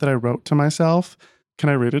note that I wrote to myself Can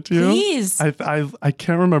I read it to you? Please. I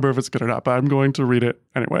can't remember if it's good or not, but I'm going to read it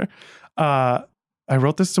anyway. I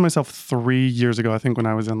wrote this to myself 3 years ago, I think, when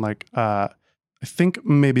I was in like, I think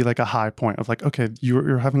maybe like a high point of like, okay,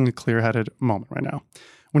 you're having a clear-headed moment right now.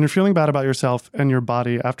 When you're feeling bad about yourself and your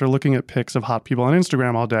body after looking at pics of hot people on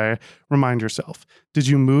Instagram all day, remind yourself, did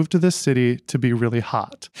you move to this city to be really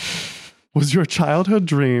hot? Was your childhood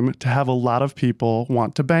dream to have a lot of people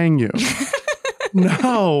want to bang you?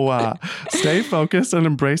 No. Stay focused and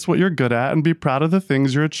embrace what you're good at and be proud of the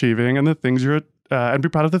things you're achieving and be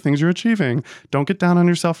proud of the things you're achieving. Don't get down on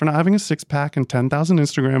yourself for not having a six-pack and 10,000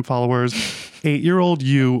 Instagram followers. 8-year-old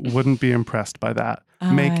you wouldn't be impressed by that.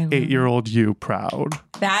 Make 8-year-old you proud.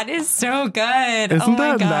 That is so good. Isn't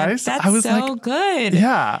my that God. nice? That's I was so like, good.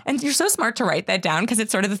 Yeah. And you're so smart to write that down because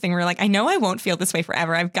it's sort of the thing where like, I know I won't feel this way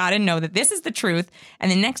forever. I've got to know that this is the truth.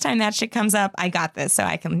 And the next time that shit comes up, I got this so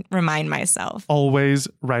I can remind myself. Always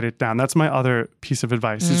write it down. That's my other piece of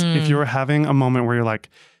advice is if you're having a moment where you're like,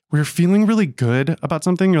 where you're feeling really good about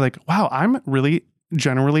something, you're like, wow, I'm really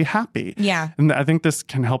generally happy. Yeah. And I think this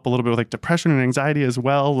can help a little bit with like depression and anxiety as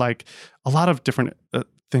well. Like a lot of different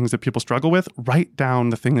things that people struggle with. Write down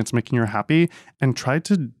the thing that's making you happy and try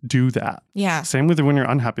to do that. Yeah. Same with when you're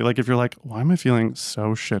unhappy. Like if you're like, why am I feeling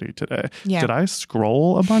so shitty today? Yeah. Did I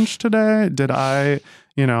scroll a bunch today? Did I,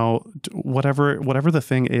 whatever the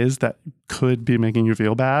thing is that could be making you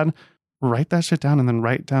feel bad, write that shit down and then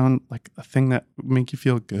write down like a thing that make you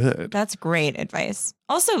feel good. That's great advice.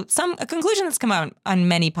 Also, a conclusion that's come out on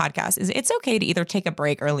many podcasts is it's okay to either take a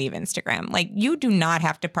break or leave Instagram. Like you do not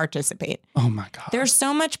have to participate. Oh my God. There's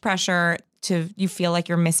so much pressure you feel like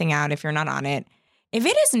you're missing out if you're not on it. If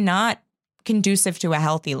it is not conducive to a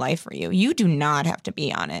healthy life for you, you do not have to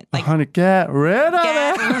be on it. Like, honey, get rid of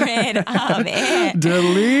it.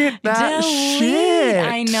 Delete that shit.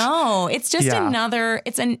 I know. It's just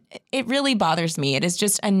it really bothers me. It is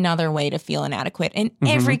just another way to feel inadequate in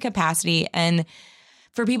every capacity. And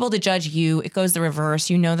for people to judge you, it goes the reverse.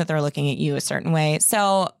 You know that they're looking at you a certain way.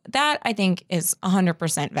 So that I think is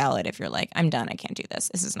 100% valid if you're like, I'm done. I can't do this.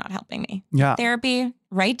 This is not helping me. Yeah. Therapy,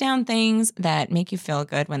 write down things that make you feel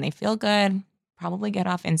good when they feel good. Probably get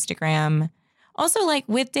off Instagram. Also, like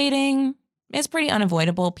with dating, it's pretty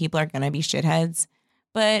unavoidable. People are going to be shitheads.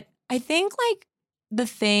 But I think like the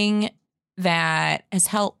thing that has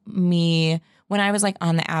helped me when I was like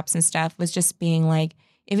on the apps and stuff was just being like,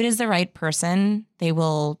 if it is the right person, they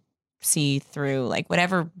will see through like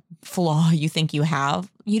whatever flaw you think you have.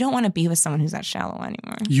 You don't want to be with someone who's that shallow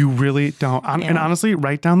anymore. You really don't. And honestly,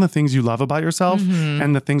 write down the things you love about yourself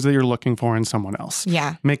and the things that you're looking for in someone else.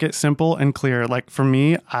 Yeah. Make it simple and clear. Like for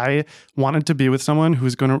me, I wanted to be with someone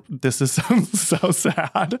who's going to, this is so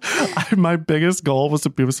sad. My biggest goal was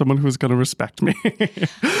to be with someone who's going to respect me.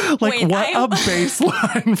 Like a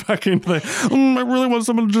baseline fucking thing. I really want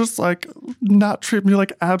someone to just like not treat me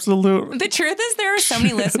like absolute. The truth is there are so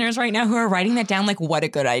many listeners right now who are writing that down like, what a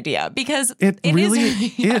good idea. Because it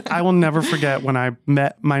really I will never forget when I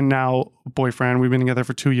met my now boyfriend. We've been together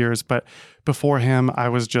for 2 years, but before him, I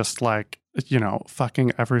was just like,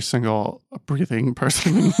 fucking every single breathing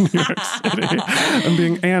person in New York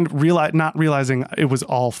City, and not realizing it was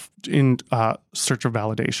all in search of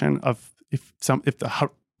validation of if the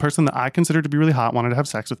person that I considered to be really hot wanted to have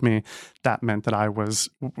sex with me, that meant that I was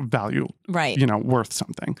right, worth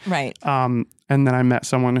something, right. And then I met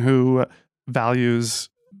someone who values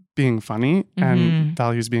being funny and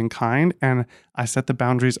values being kind. And I set the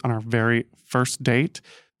boundaries on our very first date.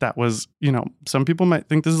 That was, some people might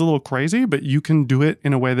think this is a little crazy, but you can do it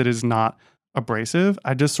in a way that is not abrasive.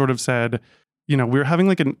 I just sort of said, we were having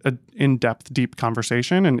like an in-depth, deep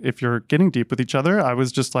conversation. And if you're getting deep with each other, I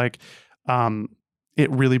was just like,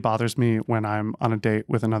 it really bothers me when I'm on a date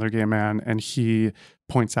with another gay man and he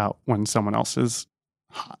points out when someone else is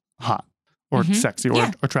hot. Or sexy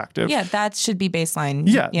or attractive. Yeah, that should be baseline.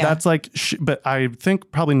 Yeah. That's like, but I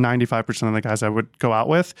think probably 95% of the guys I would go out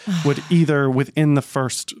with would either within the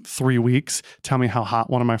first 3 weeks tell me how hot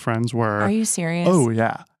one of my friends were. Are you serious? Oh,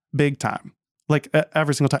 yeah. Big time. Like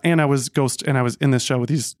every single time. And I was in this show with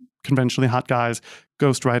these conventionally hot guys,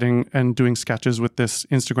 ghost writing and doing sketches with this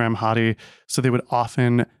Instagram hottie. So they would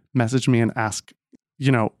often message me and ask,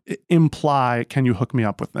 imply, can you hook me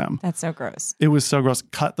up with them? That's so gross. It was so gross.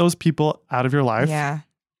 Cut those people out of your life. Yeah.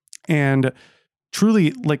 And truly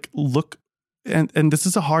like look, and this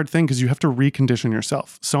is a hard thing because you have to recondition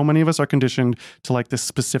yourself. So many of us are conditioned to like this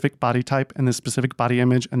specific body type and this specific body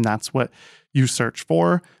image. And that's what you search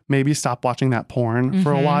for. Maybe stop watching that porn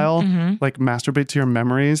for a while. Like masturbate to your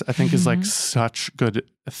memories, I think is like such good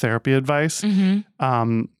therapy advice.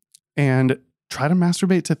 And try to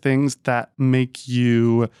masturbate to things that make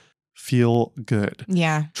you feel good.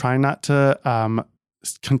 Yeah. Try not to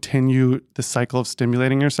continue the cycle of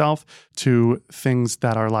stimulating yourself to things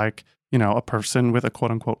that are like, you know, a person with a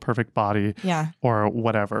quote unquote perfect body or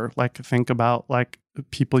whatever. Like think about like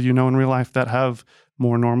people you know in real life that have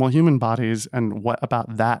more normal human bodies and what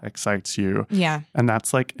about that excites you. Yeah. And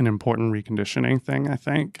that's like an important reconditioning thing, I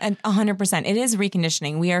think. And 100%. It is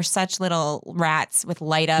reconditioning. We are such little rats with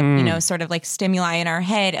light up, you know, sort of like stimuli in our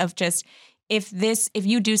head of just, if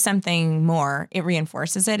you do something more, it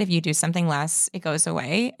reinforces it. If you do something less, it goes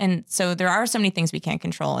away. And so there are so many things we can't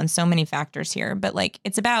control and so many factors here, but like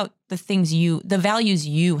it's about the values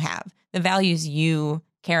you have, the values you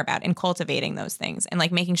care about and cultivating those things and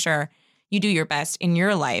like making sure you do your best in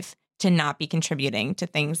your life to not be contributing to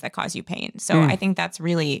things that cause you pain. So I think that's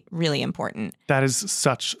really, really important. That is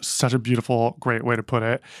such a beautiful, great way to put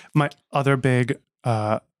it. My other big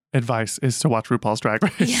advice is to watch RuPaul's Drag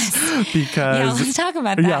Race. Yes. Because let's talk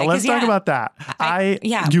about that. Yeah, let's talk about that.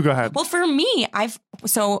 You go ahead. Well, for me, I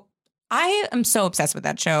am so obsessed with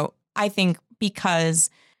that show. I think because,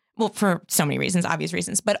 well, for so many reasons, obvious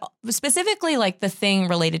reasons, but specifically like the thing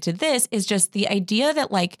related to this is just the idea that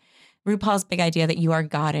like RuPaul's big idea that you are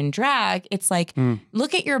God in drag. It's like,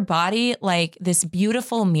 look at your body like this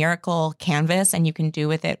beautiful miracle canvas and you can do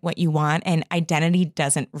with it what you want. And identity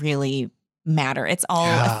doesn't really matter. It's all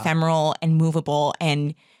ephemeral and movable,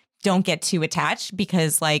 and don't get too attached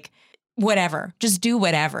because like whatever, just do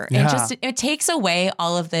whatever. Yeah. It takes away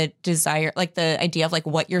all of the desire, like the idea of like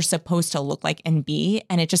what you're supposed to look like and be.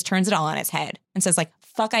 And it just turns it all on its head and says like,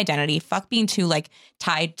 fuck identity, fuck being too like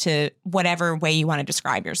tied to whatever way you want to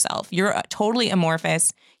describe yourself. You're totally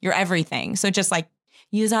amorphous. You're everything. So just like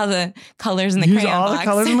use all the colors in the crayon box. Use all the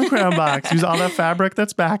colors in the crayon box. Use all the fabric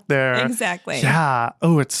that's back there. Exactly. Yeah.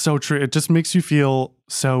 Oh, it's so true. It just makes you feel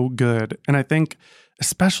so good. And I think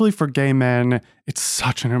especially for gay men, it's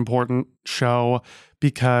such an important show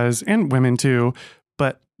because, and women too,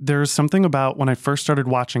 but there's something about when I first started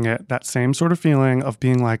watching it, that same sort of feeling of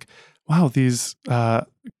being like, wow, these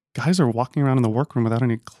guys are walking around in the workroom without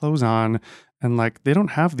any clothes on. And like, they don't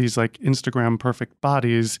have these like Instagram perfect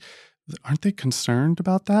bodies. Aren't they concerned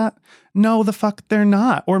about that? No, the fuck they're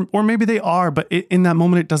not. Or maybe they are, but in that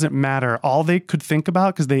moment, it doesn't matter. All they could think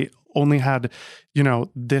about, because they only had, you know,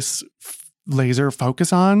 this laser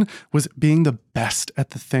focus on, was being the best at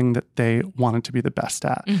the thing that they wanted to be the best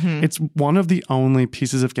at. Mm-hmm. It's one of the only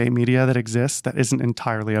pieces of gay media that exists that isn't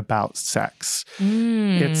entirely about sex.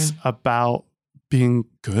 It's about being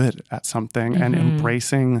good at something and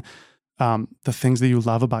embracing the things that you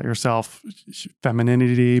love about yourself,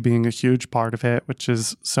 femininity being a huge part of it, which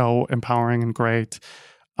is so empowering and great.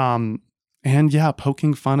 And yeah,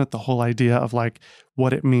 poking fun at the whole idea of like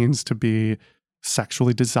what it means to be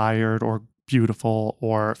sexually desired or beautiful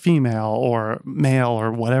or female or male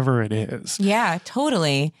or whatever it is. Yeah,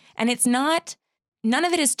 totally. And it's not, none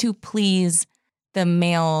of it is to please the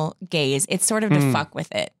male gaze. It's sort of to fuck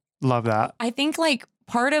with it. Love that. I think like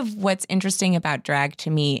part of what's interesting about drag to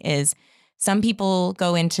me is some people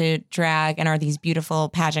go into drag and are these beautiful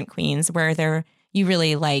pageant queens where they're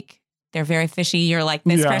very fishy. You're like,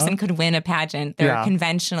 this person could win a pageant. They're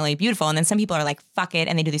conventionally beautiful. And then some people are like, fuck it.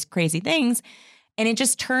 And they do these crazy things. And it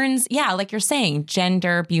just turns, like you're saying,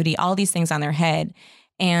 gender, beauty, all these things on their head.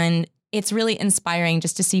 And it's really inspiring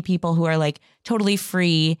just to see people who are like totally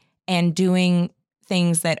free and doing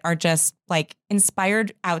things that are just like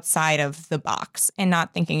inspired outside of the box and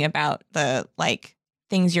not thinking about the like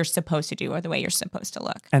things you're supposed to do or the way you're supposed to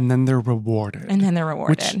look. And then they're rewarded.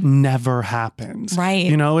 Which never happens. Right.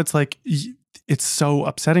 You know, it's like, it's so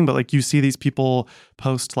upsetting, but like you see these people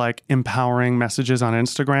post like empowering messages on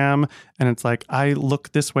Instagram and it's like, I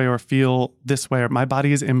look this way or feel this way or my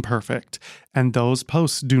body is imperfect. And those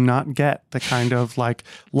posts do not get the kind of like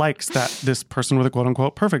likes that this person with a quote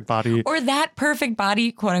unquote perfect body. Or that perfect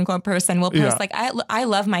body quote unquote person will post like, I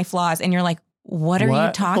love my flaws. And you're like, what are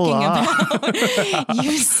you talking about?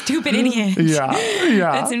 You stupid idiot.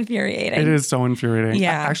 Yeah. That's infuriating. It is so infuriating.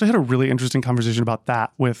 Yeah. I actually had a really interesting conversation about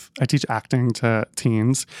that I teach acting to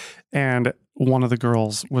teens. And one of the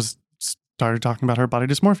girls started talking about her body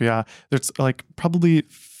dysmorphia. There's like probably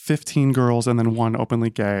 15 girls and then one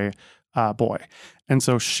openly gay boy. And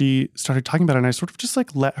so she started talking about it and I sort of just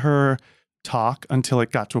like let her talk until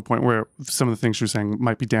it got to a point where some of the things she was saying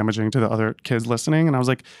might be damaging to the other kids listening. And I was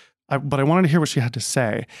like, but I wanted to hear what she had to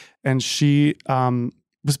say. And she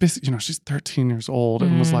was basically, she's 13 years old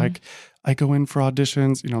and was like, I go in for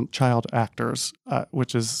auditions, child actors,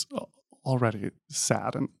 which is already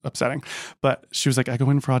sad and upsetting. But she was like, I go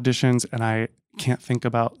in for auditions and I can't think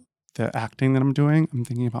about the acting that I'm doing. I'm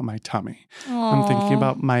thinking about my tummy. Aww. I'm thinking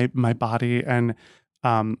about my body. And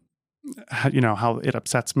how it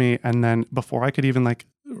upsets me. And then before I could even like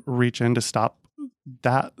reach in to stop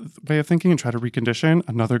that way of thinking and try to recondition,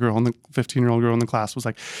 another girl, 15-year-old girl in the class was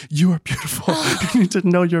like, "You are beautiful. You need to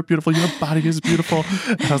know you're beautiful. Your body is beautiful."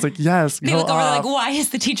 And I was like, "Yes." They look over like, "Why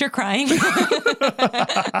is the teacher crying?"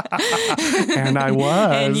 And I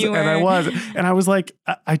was. And you were. And I was. And I was like,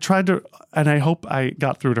 I tried to, and I hope I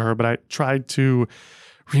got through to her, but I tried to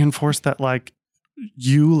reinforce that, like,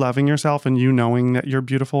 you loving yourself and you knowing that you're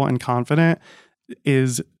beautiful and confident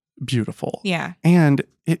is beautiful. Yeah. And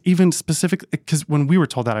it even specifically, because when we were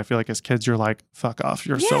told that, I feel like as kids, you're like, fuck off.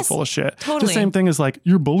 You're so full of shit. Totally. The same thing is like,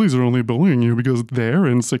 your bullies are only bullying you because they're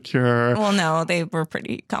insecure. Well, no, they were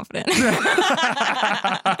pretty confident.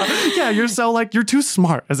 Yeah, you're so like, you're too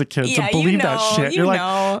smart as a kid to believe that shit. You're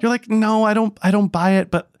like, no, I don't buy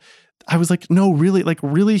it. But I was like, no,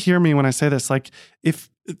 really hear me when I say this. Like,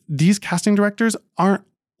 if these casting directors aren't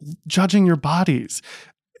judging your bodies,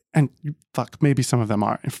 and fuck, maybe some of them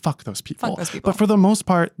are, and fuck those people. But for the most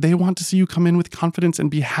part, they want to see you come in with confidence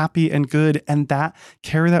and be happy and good, and that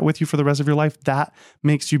carry that with you for the rest of your life. That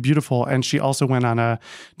makes you beautiful. And she also went on a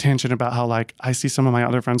tangent about how, like, I see some of my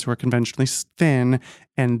other friends who are conventionally thin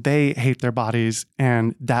and they hate their bodies,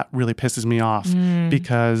 and that really pisses me off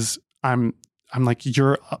because I'm like,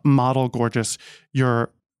 you're model gorgeous. You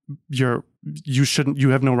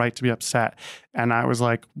have no right to be upset. And I was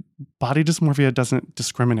like, body dysmorphia doesn't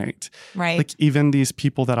discriminate. Right. Like, even these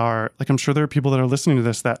people that are, like, I'm sure there are people that are listening to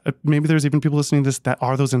this that maybe there's even people listening to this that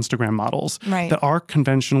are those Instagram models that are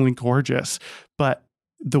conventionally gorgeous. But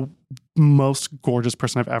the most gorgeous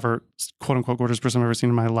person I've ever, quote unquote, gorgeous person I've ever seen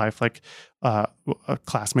in my life, like a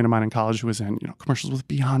classmate of mine in college who was in, commercials with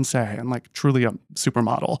Beyonce and like truly a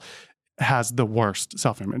supermodel, has the worst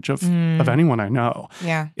self-image of anyone I know.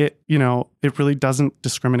 Yeah. It really doesn't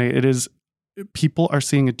discriminate. It is, people are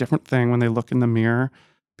seeing a different thing when they look in the mirror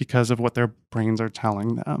because of what their brains are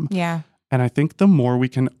telling them. Yeah. And I think the more we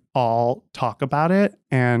can all talk about it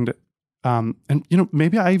and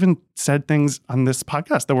maybe I even said things on this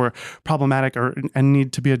podcast that were problematic and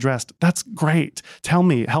need to be addressed. That's great. Tell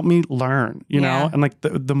me, help me learn, you know? And like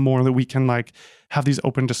the more that we can like have these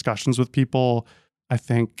open discussions with people, I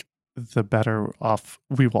think the better off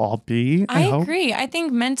we will all be. I agree. I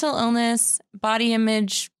think mental illness, body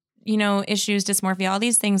image, issues, dysmorphia, all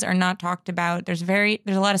these things are not talked about. There's a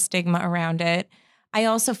lot of stigma around it. I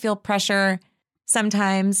also feel pressure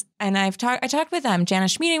sometimes. And I talked with Jana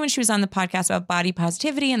Schmieding when she was on the podcast about body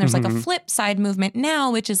positivity. And there's like a flip side movement now,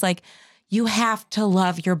 which is like, you have to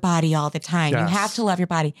love your body all the time. Yes. You have to love your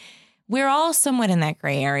body. We're all somewhat in that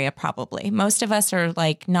gray area, probably. Most of us are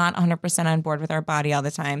like not 100% on board with our body all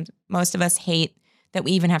the time. Most of us hate that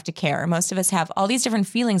we even have to care. Most of us have all these different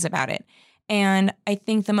feelings about it. And I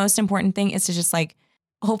think the most important thing is to just like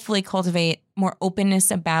hopefully cultivate more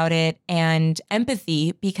openness about it and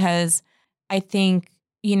empathy, because I think,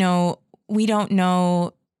 we don't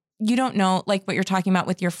know. You don't know, like what you're talking about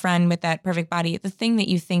with your friend with that perfect body, the thing that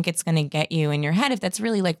you think it's going to get you in your head, if that's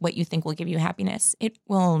really like what you think will give you happiness, it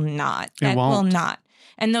will not. It will not.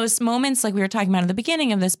 And those moments, like we were talking about at the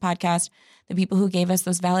beginning of this podcast, the people who gave us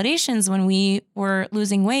those validations when we were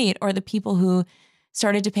losing weight, or the people who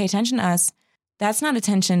started to pay attention to us, that's not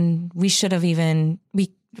attention we should have even,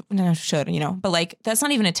 but like, that's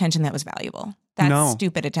not even attention that was valuable. That's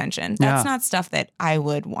stupid attention. That's not stuff that I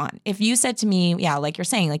would want. If you said to me, like you're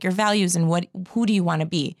saying, like your values and who do you want to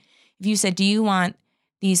be? If you said, do you want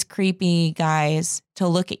these creepy guys to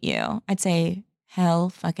look at you? I'd say, hell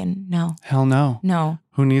fucking no. Hell no. No.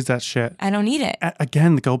 Who needs that shit? I don't need it.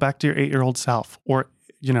 Again, go back to your 8-year-old self. Or,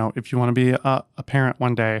 if you want to be a parent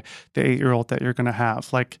one day, the 8-year-old that you're going to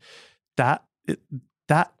have, like that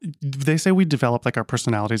they say we develop like our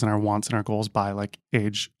personalities and our wants and our goals by like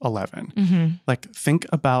age 11. Mm-hmm. Like, think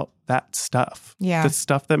about that stuff. Yeah. The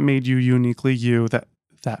stuff that made you uniquely you, that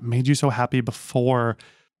made you so happy before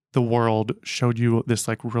the world showed you this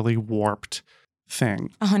like really warped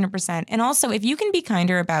thing. 100%. And also, if you can be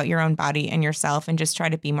kinder about your own body and yourself and just try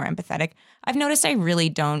to be more empathetic, I've noticed I really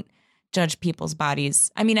don't judge people's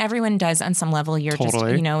bodies. I mean, everyone does on some level. You're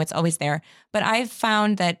totally. Just, it's always there. But I've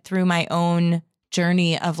found that through my own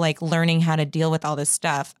journey of like learning how to deal with all this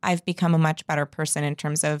stuff, I've become a much better person in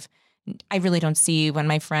terms of, I really don't see when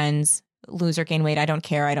my friends lose or gain weight. I don't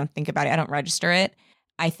care. I don't think about it. I don't register it.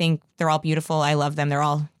 I think they're all beautiful. I love them. They're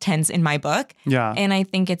all 10s in my book. Yeah. And I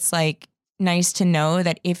think it's like nice to know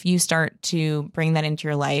that if you start to bring that into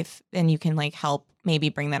your life, then you can like help maybe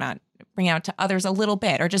bring out to others a little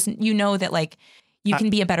bit, or just, that like, you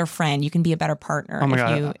can be a better friend. You can be a better partner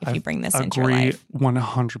if you bring this into your life.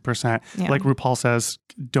 100%. Yeah. Like RuPaul says,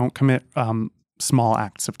 don't commit small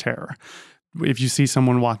acts of terror. if you see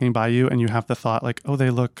someone walking by you and you have the thought like, oh, they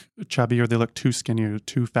look chubby or they look too skinny or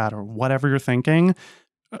too fat or whatever you're thinking,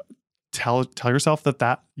 tell yourself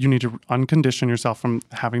that you need to uncondition yourself from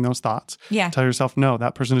having those thoughts. Yeah. Tell yourself, no,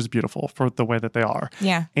 that person is beautiful for the way that they are.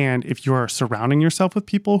 Yeah. And if you're surrounding yourself with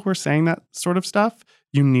people who are saying that sort of stuff,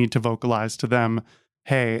 you need to vocalize to them,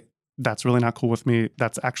 hey, that's really not cool with me.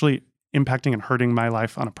 That's actually impacting and hurting my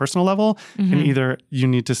life on a personal level. Mm-hmm. And either you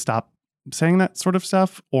need to stop saying that sort of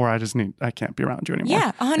stuff, or I can't be around you anymore.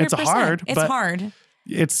 Yeah, 100%. It's hard. It's hard.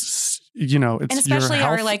 It's, it's and especially your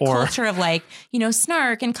our like culture of like,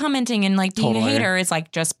 snark and commenting and like being a hater is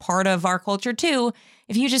like just part of our culture too.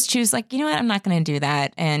 If you just choose like, you know what, I'm not going to do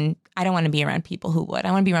that. And I don't want to be around people who would.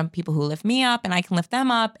 I want to be around people who lift me up and I can lift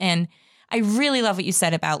them up. And I really love what you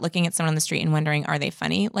said about looking at someone on the street and wondering, are they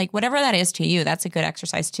funny? Like whatever that is to you, that's a good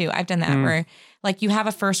exercise too. I've done that where like you have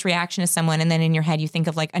a first reaction to someone and then in your head you think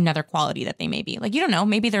of like another quality that they may be. Like, you don't know,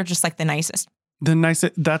 maybe they're just like the nicest.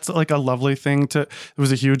 That's like a lovely thing it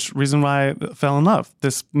was a huge reason why I fell in love.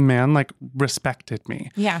 This man like respected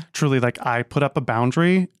me. Yeah. Truly, like I put up a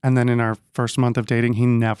boundary and then in our first month of dating, he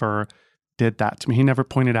never did that to me. He never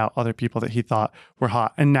pointed out other people that he thought were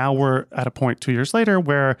hot. And now we're at a point 2 years later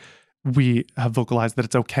where we have vocalized that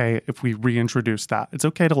it's okay if we reintroduce that. It's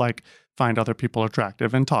okay to like find other people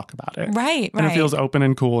attractive and talk about it. Right. And it feels open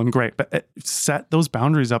and cool and great. But set those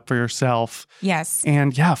boundaries up for yourself. Yes.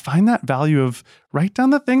 And find that value of write down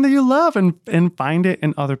the thing that you love and find it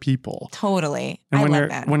in other people. Totally. And I love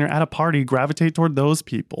that. When you're at a party, gravitate toward those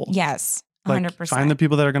people. Yes. 100%. Like, find the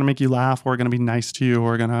people that are going to make you laugh or are going to be nice to you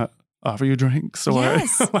or are going to offer you drinks or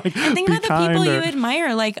like and think about the people you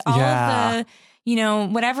admire, like all of the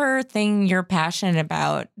whatever thing you're passionate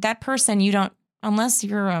about, that person you don't, unless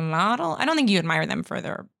you're a model, I don't think you admire them for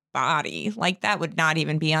their body. Like that would not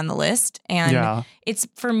even be on the list. And it's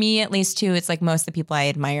for me, at least too, it's like most of the people I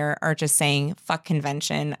admire are just saying, fuck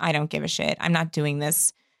convention. I don't give a shit. I'm not doing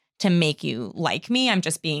this to make you like me. I'm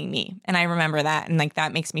just being me. And I remember that. And like,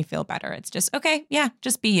 that makes me feel better. It's just, okay, yeah,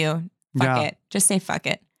 just be you. Fuck it. Just say fuck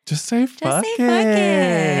it. Just say fuck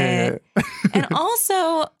it. And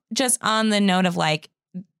also just on the note of like,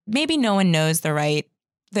 maybe no one knows the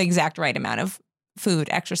exact right amount of food,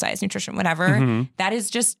 exercise, nutrition, whatever. Mm-hmm. That is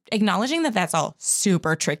just acknowledging that that's all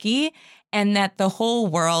super tricky and that the whole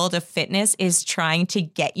world of fitness is trying to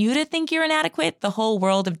get you to think you're inadequate. The whole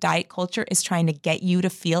world of diet culture is trying to get you to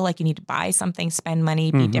feel like you need to buy something, spend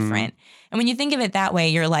money, be different. And when you think of it that way,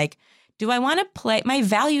 you're like, do I want to play? My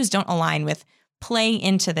values don't align with playing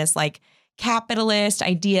into this like capitalist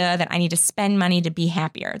idea that I need to spend money to be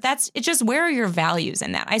happier. It's just, where are your values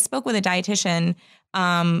in that? I spoke with a dietitian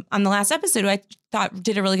on the last episode who I thought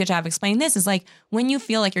did a really good job explaining this. Is like, when you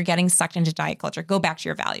feel like you're getting sucked into diet culture, go back to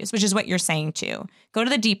your values, which is what you're saying too. Go to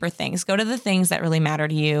the deeper things, go to the things that really matter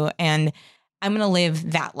to you. And I'm going to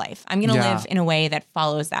live that life. I'm going to live in a way that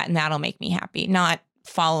follows that. And that'll make me happy. Not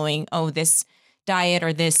following, this diet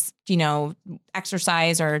or this,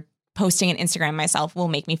 exercise or posting an Instagram myself will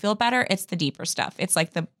make me feel better. It's the deeper stuff. It's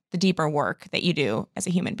like the deeper work that you do as a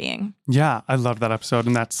human being. Yeah, I love that episode.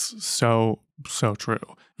 And that's so true.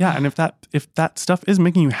 Yeah. And if that stuff is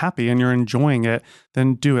making you happy and you're enjoying it,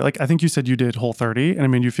 then do it. Like, I think you said you did Whole30 and it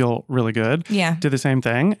made you feel really good. Yeah. Did the same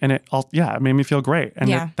thing. And it made me feel great.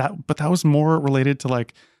 And but that was more related to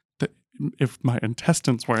like, if my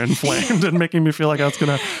intestines were inflamed and making me feel like I was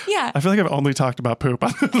going to, I feel like I've only talked about poop.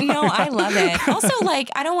 No, I love it. Also,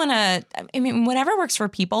 like, I don't want to, I mean, whatever works for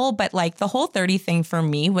people, but like the Whole30 thing for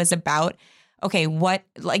me was about, okay, what,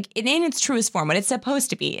 like in its truest form, what it's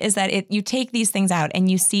supposed to be is that you take these things out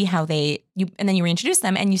and you see how and then you reintroduce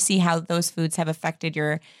them and you see how those foods have affected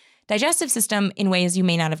your digestive system in ways you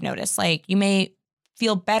may not have noticed. Like you may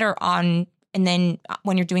feel better and then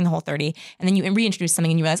when you're doing the Whole30 and then you reintroduce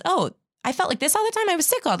something and you realize, I felt like this all the time. I was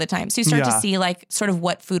sick all the time. So you start to see like sort of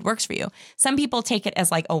what food works for you. Some people take it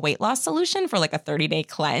as like a weight loss solution for like a 30-day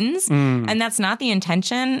cleanse. And that's not the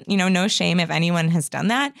intention. No shame if anyone has done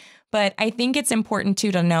that. But I think it's important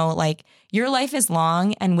too to know like your life is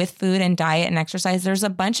long, and with food and diet and exercise, there's a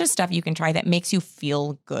bunch of stuff you can try that makes you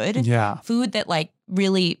feel good. Yeah. Food that like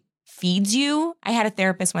really feeds you. I had a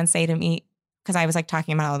therapist once say to me, because I was like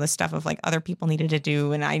talking about all this stuff of like other people needed to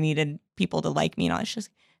do and I needed people to like me and all that. She's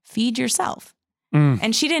feed yourself.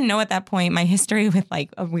 And she didn't know at that point my history with like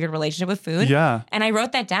a weird relationship with food. Yeah. And I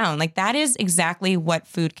wrote that down. Like that is exactly what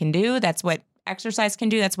food can do. That's what exercise can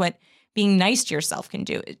do. That's what being nice to yourself can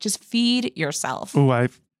do. Just feed yourself. Oh, I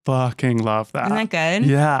fucking love that. Isn't that good?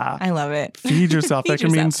 Yeah. I love it. Feed yourself. That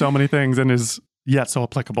can mean so many things and is yet so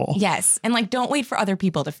applicable. Yes. And like, don't wait for other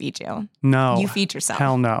people to feed you. No. You feed yourself.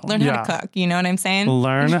 Hell no. Learn how to cook. You know what I'm saying?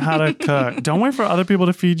 Learn how to cook. Don't wait for other people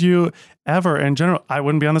to feed you ever. In general, I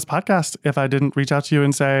wouldn't be on this podcast if I didn't reach out to you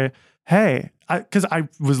and say, hey, because I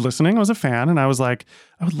was listening, I was a fan, and I was like,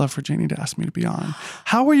 I would love for Janie to ask me to be on.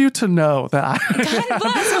 How are you to know that God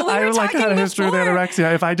bless. Well, I like had a history with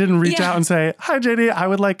anorexia? If I didn't reach out and say, hi, Janie, I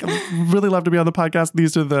would like really love to be on the podcast.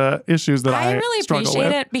 These are the issues that I really struggle appreciate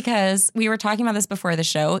with. it because we were talking about this before the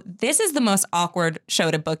show. This is the most awkward show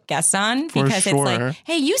to book guests on because it's like,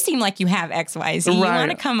 hey, you seem like you have X, Y, Z. You want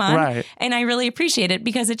to come on? Right. And I really appreciate it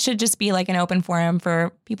because it should just be like an open forum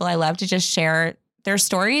for people I love to just share their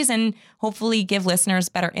stories and hopefully give listeners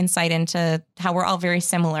better insight into how we're all very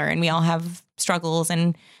similar and we all have struggles.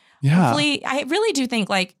 And hopefully, I really do think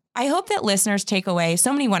like, I hope that listeners take away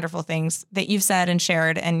so many wonderful things that you've said and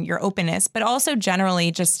shared and your openness, but also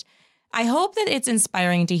generally just, I hope that it's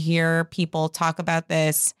inspiring to hear people talk about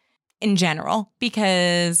this in general,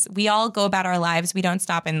 because we all go about our lives. We don't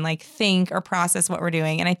stop and like think or process what we're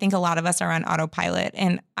doing. And I think a lot of us are on autopilot.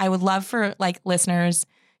 And I would love for like listeners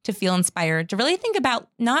to feel inspired, to really think about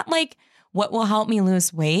not like what will help me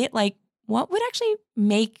lose weight, like what would actually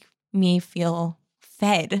make me feel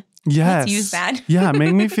fed. Yes. Let's use that. Yeah,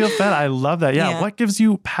 make me feel fed. I love that. Yeah. What gives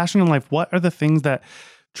you passion in life? What are the things that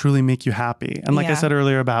truly make you happy? And like I said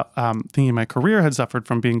earlier about thinking my career had suffered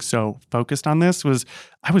from being so focused on this, was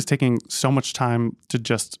I was taking so much time to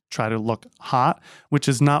just try to look hot, which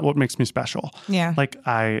is not what makes me special. Yeah. Like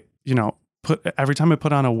every time I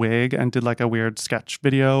put on a wig and did like a weird sketch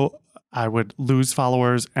video, I would lose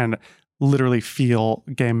followers and literally feel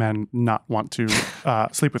gay men not want to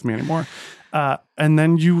sleep with me anymore. And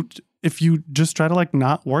then if you just try to like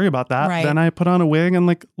not worry about that, then I put on a wig and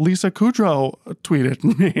like Lisa Kudrow tweeted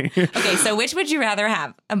me. Okay, so which would you rather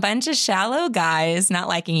have? A bunch of shallow guys not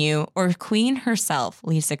liking you, or Queen herself,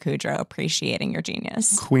 Lisa Kudrow, appreciating your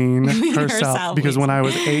genius? Queen herself. Because when I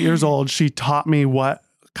was 8 years old, she taught me what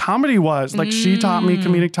comedy was. Like she taught me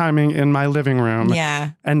comedic timing in my living room.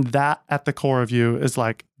 Yeah. And that at the core of you is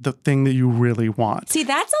like the thing that you really want. See,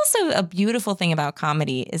 that's also a beautiful thing about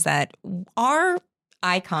comedy is that our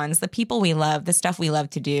icons, the people we love, the stuff we love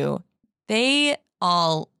to do, they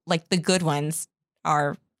all, like the good ones,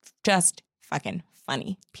 are just fucking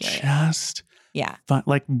funny, period. Yeah. Fun,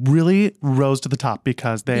 like really rose to the top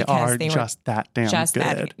because they are were just that damn just good.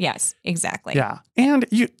 That, yes, exactly. Yeah. And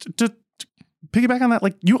you to piggyback on that,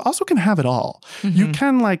 like you also can have it all. Mm-hmm. You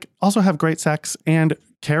can like also have great sex and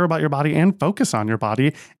care about your body and focus on your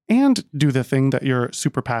body and do the thing that you're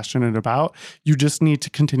super passionate about. You just need to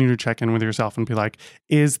continue to check in with yourself and be like,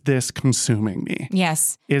 is this consuming me?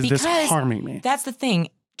 Yes. Is this harming me? That's the thing.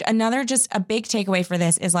 Another just a big takeaway for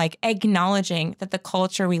this is like acknowledging that the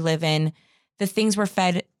culture we live in, the things we're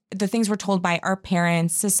fed, the things we're told by our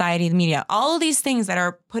parents, society, the media, all of these things that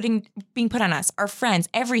are being put on us, our friends,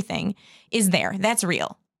 everything is there. That's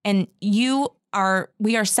real. And we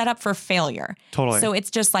are set up for failure. Totally. So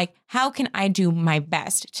it's just like, how can I do my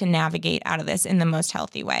best to navigate out of this in the most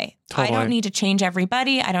healthy way? Totally. I don't need to change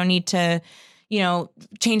everybody. I don't need to,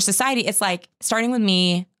 change society. It's like starting with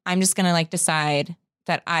me, I'm just going to like decide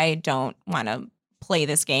that I don't want to play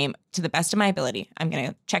this game to the best of my ability. I'm going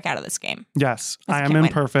to check out of this game. Yes, I am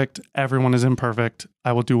imperfect. Everyone is imperfect.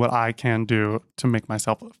 I will do what I can do to make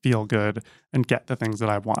myself feel good and get the things that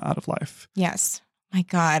I want out of life. Yes. My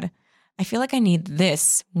God. I feel like I need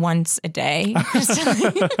this once a day.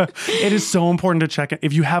 It is so important to check in.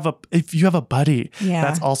 If you have a buddy,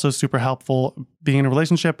 that's also super helpful. Being in a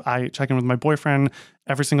relationship, I check in with my boyfriend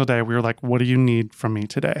every single day. We were like, what do you need from me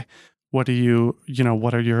today? What do you,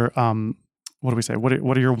 what are your, what do we say? What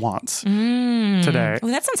are your wants today? Oh,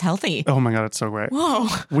 that sounds healthy. Oh my God, it's so great. Whoa.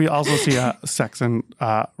 We also see a sex and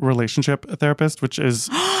relationship therapist, which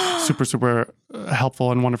is super, super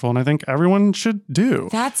helpful and wonderful. And I think everyone should do.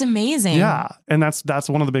 That's amazing. Yeah. And that's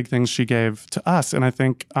one of the big things she gave to us. And I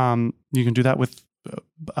think you can do that with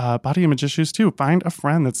body image issues too. Find a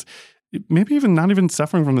friend that's maybe even not even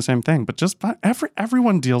suffering from the same thing, but just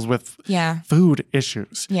everyone deals with food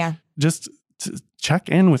issues. Yeah. Just check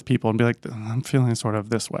in with people and be like, I'm feeling sort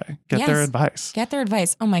of this way. Get their advice. Get their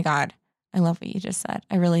advice. Oh my God. I love what you just said.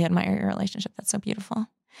 I really admire your relationship. That's so beautiful.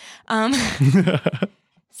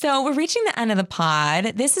 So we're reaching the end of the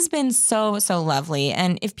pod. This has been so, so lovely.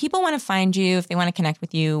 And if people want to find you, if they want to connect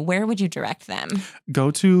with you, where would you direct them? Go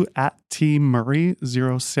to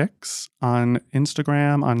 @tmurray06 on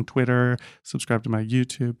Instagram, on Twitter. Subscribe to my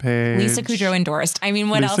YouTube page. Lisa Kudrow endorsed. I mean,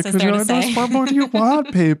 what else is there to say? What more do you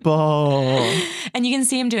want, people? And you can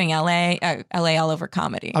see him doing LA all over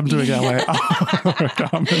comedy. I'm doing LA all over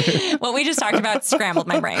comedy. What we just talked about scrambled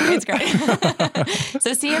my brain. It's great.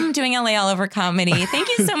 So see him doing LA all over comedy. Thank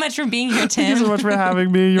you so much for being here, Tim. Thank you so much for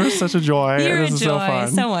having me. You're such a joy. You're this a is joy. so fun.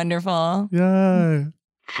 So wonderful. Yay.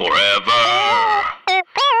 Forever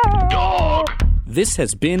Dog. This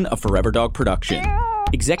has been a Forever Dog production.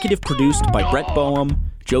 Executive produced by Brett Boehm,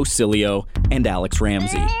 Joe Cilio, and Alex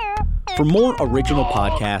Ramsey. For more original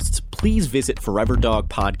podcasts, please visit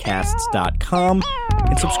foreverdogpodcasts.com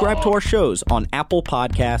and subscribe to our shows on Apple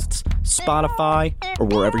Podcasts, Spotify, or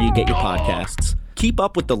wherever you get your podcasts. Keep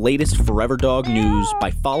up with the latest Forever Dog news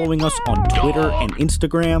by following us on Twitter and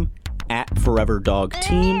Instagram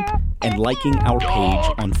 @ForeverDogTeam and liking our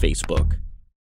page on Facebook.